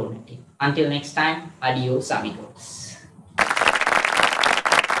had thrown at him. Until next time, adios amigos.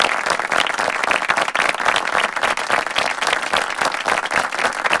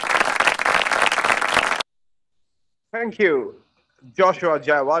 Thank you, Joshua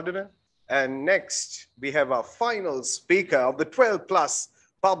Jayawardena. And next, we have our final speaker of the 12 Plus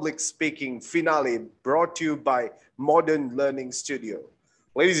Public Speaking Finale, brought to you by Modern Learning Studio.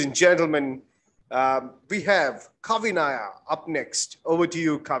 Ladies and gentlemen, we have Kavinaya up next. Over to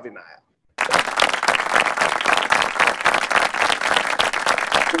you, Kavinaya.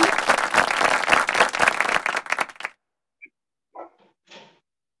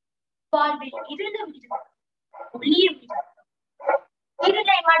 வாழ்வில் இருளும் ஒளியும்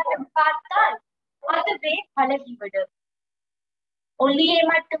இருளை மட்டும் பார்த்தால் அதுவே பழகிவிடும். ஒளியை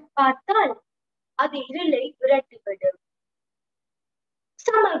மட்டும் பார்த்தால் அது இருளை விரட்டிவிடும்.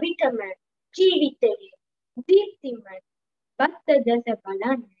 சமவிட்டமன் ஜீவித்தலே தீப்திமன் பக்த தச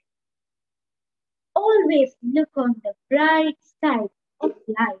பலன். Always look on the bright side of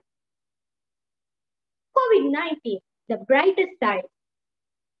life. COVID-19, the brightest side.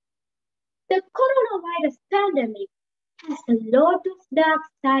 The coronavirus pandemic has a lot of dark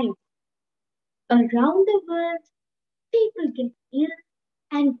sides. Around the world, people get ill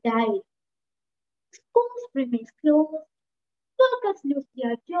and die. Schools remain closed, workers lose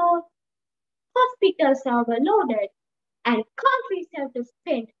their jobs, hospitals are overloaded, and countries have to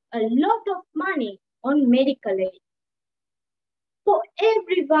spend a lot of money on medical aid. For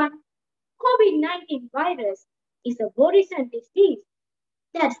everyone, COVID-19 virus is a worrisome disease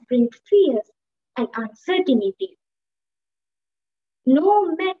that brings fears and uncertainty. No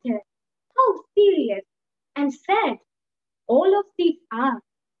matter how serious and sad all of these are,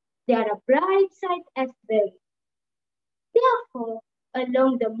 there are bright sides as well. Therefore,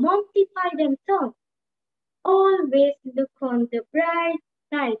 along the Monty Python song, always look on the bright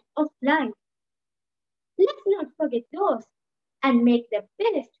side of life. Let's not forget those and make the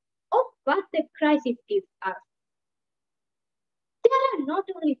best of what the crisis gives us. There are not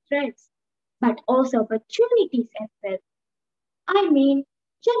only threats, but also opportunities as well. I mean,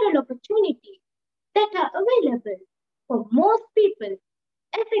 general opportunities that are available for most people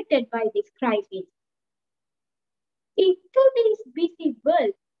affected by this crisis. In today's busy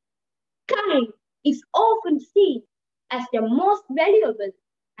world, time is often seen as the most valuable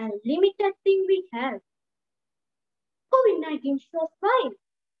and limited thing we have. COVID-19 shows why.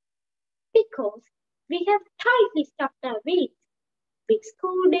 Because we have tightly stuffed our weeks with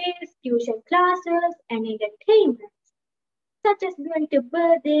school days, tuition classes, and entertainments, such as going to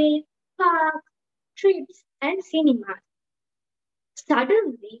birthdays, parks, trips, and cinemas.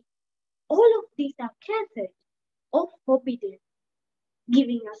 Suddenly, all of these are cancelled or forbidden,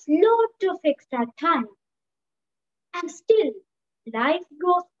 giving us lots of extra time. And still, life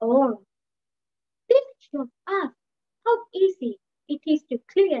goes on. This shows us how easy it is to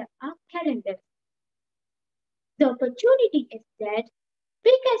clear our calendars. The opportunity is that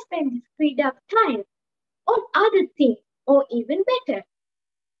we can spend this freed up time on other things, or even better.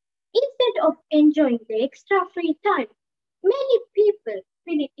 Instead of enjoying the extra free time, many people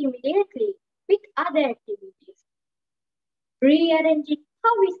fill it immediately with other activities. Rearranging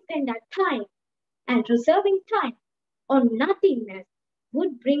how we spend our time and reserving time on nothingness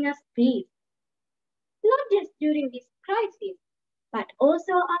would bring us peace. Not just during this crisis, but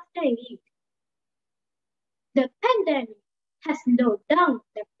also after it. The pandemic has slowed down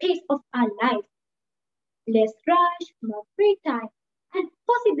the pace of our life. Less rush, more free time, and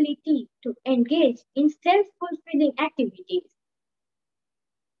possibility to engage in self-fulfilling activities.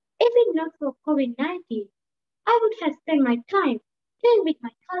 If it not for COVID-19, I would have spent my time playing with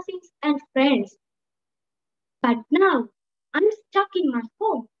my cousins and friends. But now, I'm stuck in my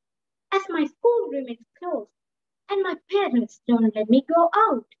home as my school remains closed and my parents don't let me go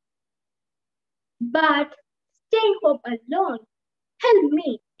out. But staying home alone helped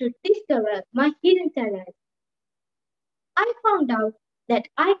me to discover my hidden talent. I found out that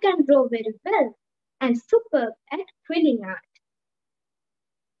I can draw very well and superb at quilling art.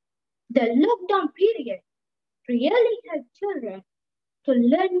 The lockdown period really helped children to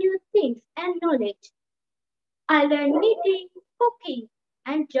learn new things and knowledge. I learned knitting, cooking,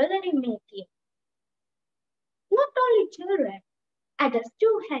 and jewelry making. Not only children, adults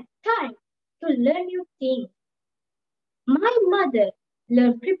too had time to learn new things. My mother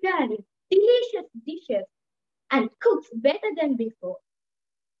learned preparing delicious dishes and cooks better than before.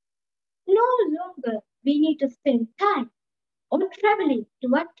 No longer we need to spend time on traveling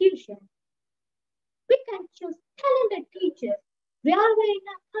to our tuition. We can choose talented teachers wherever in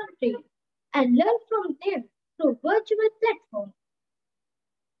our country and learn from them through virtual platforms.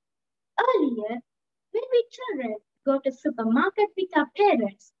 Earlier, when we children go to supermarket with our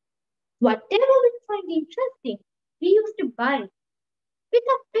parents, whatever we find interesting, we used to buy with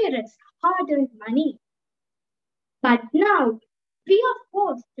our parents' hard-earned money. But now, we are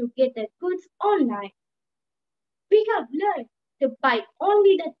forced to get the goods online. We have learned to buy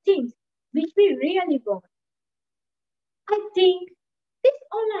only the things which we really want. I think this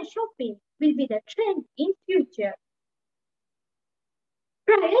online shopping will be the trend in future.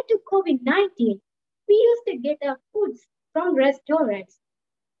 Prior to COVID-19, we used to get our foods from restaurants.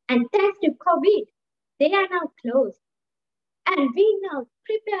 And thanks to COVID, they are now closed. And we now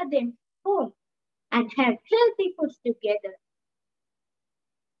prepare them home and have healthy foods together.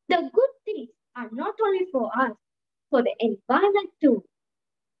 The good things are not only for us, for the environment too.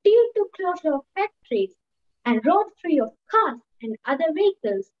 Due to closure of factories and road free of cars and other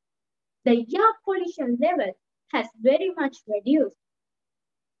vehicles, the air pollution level has very much reduced.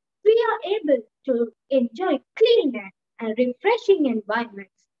 We are able to enjoy cleaner and refreshing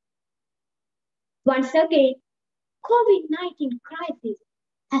environments. Once again, COVID-19 crisis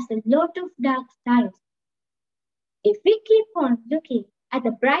has a lot of dark sides. If we keep on looking at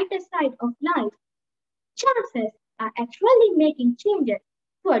the brighter side of life, chances are actually making changes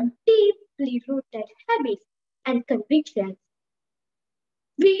to our deeply rooted habits and convictions.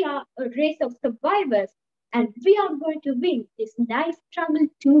 We are a race of survivors, and we are going to win this life struggle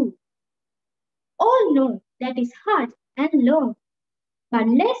too. All know that is hard and long, but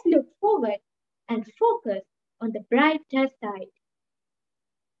let's look forward and focus on the brighter side.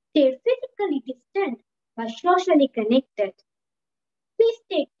 Stay physically distant but socially connected. Please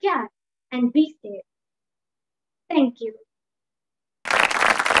take care and be safe. Thank you.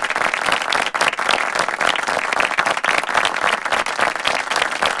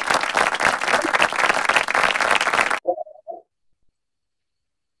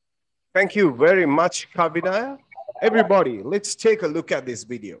 Thank you very much, Kabinaya. Everybody, let's take a look at this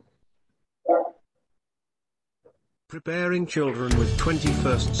video. Preparing children with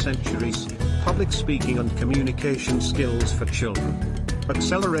 21st century public speaking and communication skills for children.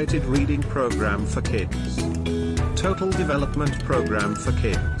 Accelerated reading program for kids. Total development program for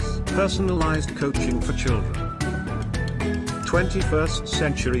kids. Personalized coaching for children. 21st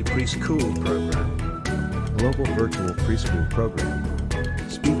century preschool program. Global virtual preschool program.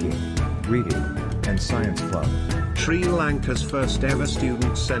 Speaking, reading, and science club. Sri Lanka's first ever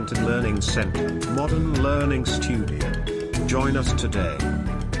student-centered learning center, Modern Learning Studio. Join us today.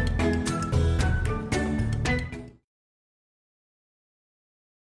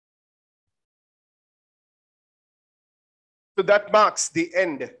 So that marks the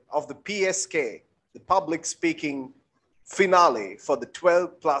end of the PSK, the public speaking finale for the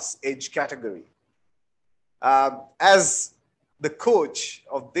 12+ age category. As the coach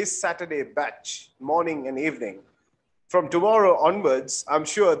of this Saturday batch, morning and evening, from tomorrow onwards, I'm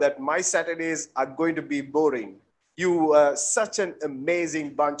sure that my Saturdays are going to be boring. You are such an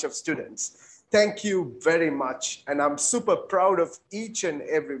amazing bunch of students. Thank you very much. And I'm super proud of each and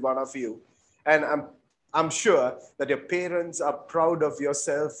every one of you. And I'm sure that your parents are proud of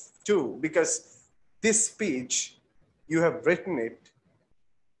yourself too, because this speech, you have written it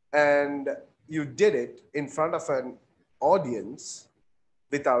and you did it in front of an audience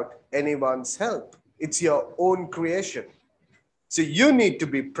without anyone's help. It's your own creation. So you need to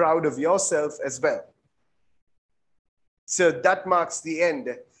be proud of yourself as well. So that marks the end.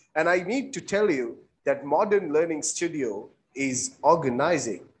 And I need to tell you that Modern Learning Studio is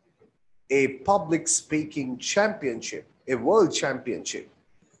organizing a public speaking championship, a world championship,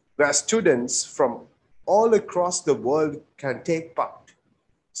 where students from all across the world can take part.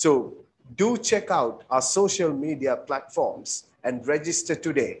 So do check out our social media platforms and register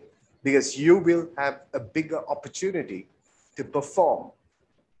today, because you will have a bigger opportunity to perform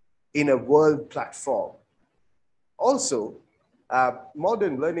in a world platform. Also,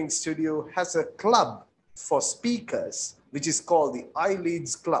 Modern Learning Studio has a club for speakers, which is called the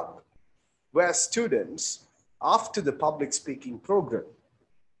iLeads Club, where students, after the public speaking program,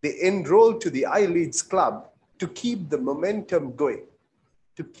 they enroll to the iLeads Club to keep the momentum going,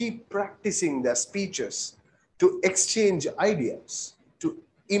 to keep practicing their speeches, to exchange ideas, to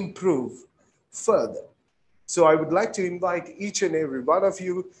improve further. So I would like to invite each and every one of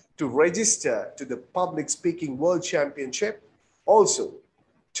you to register to the Public Speaking World Championship, also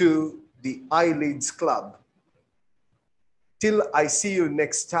to the iLeads Club. Till I see you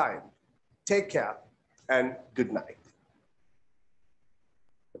next time, take care and good night.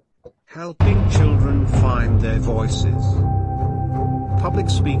 Helping children find their voices. Public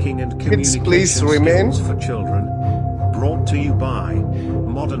speaking and Kids, communication please remain. skills for children. Brought to you by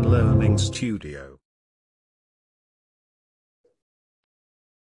Modern Learning Studio.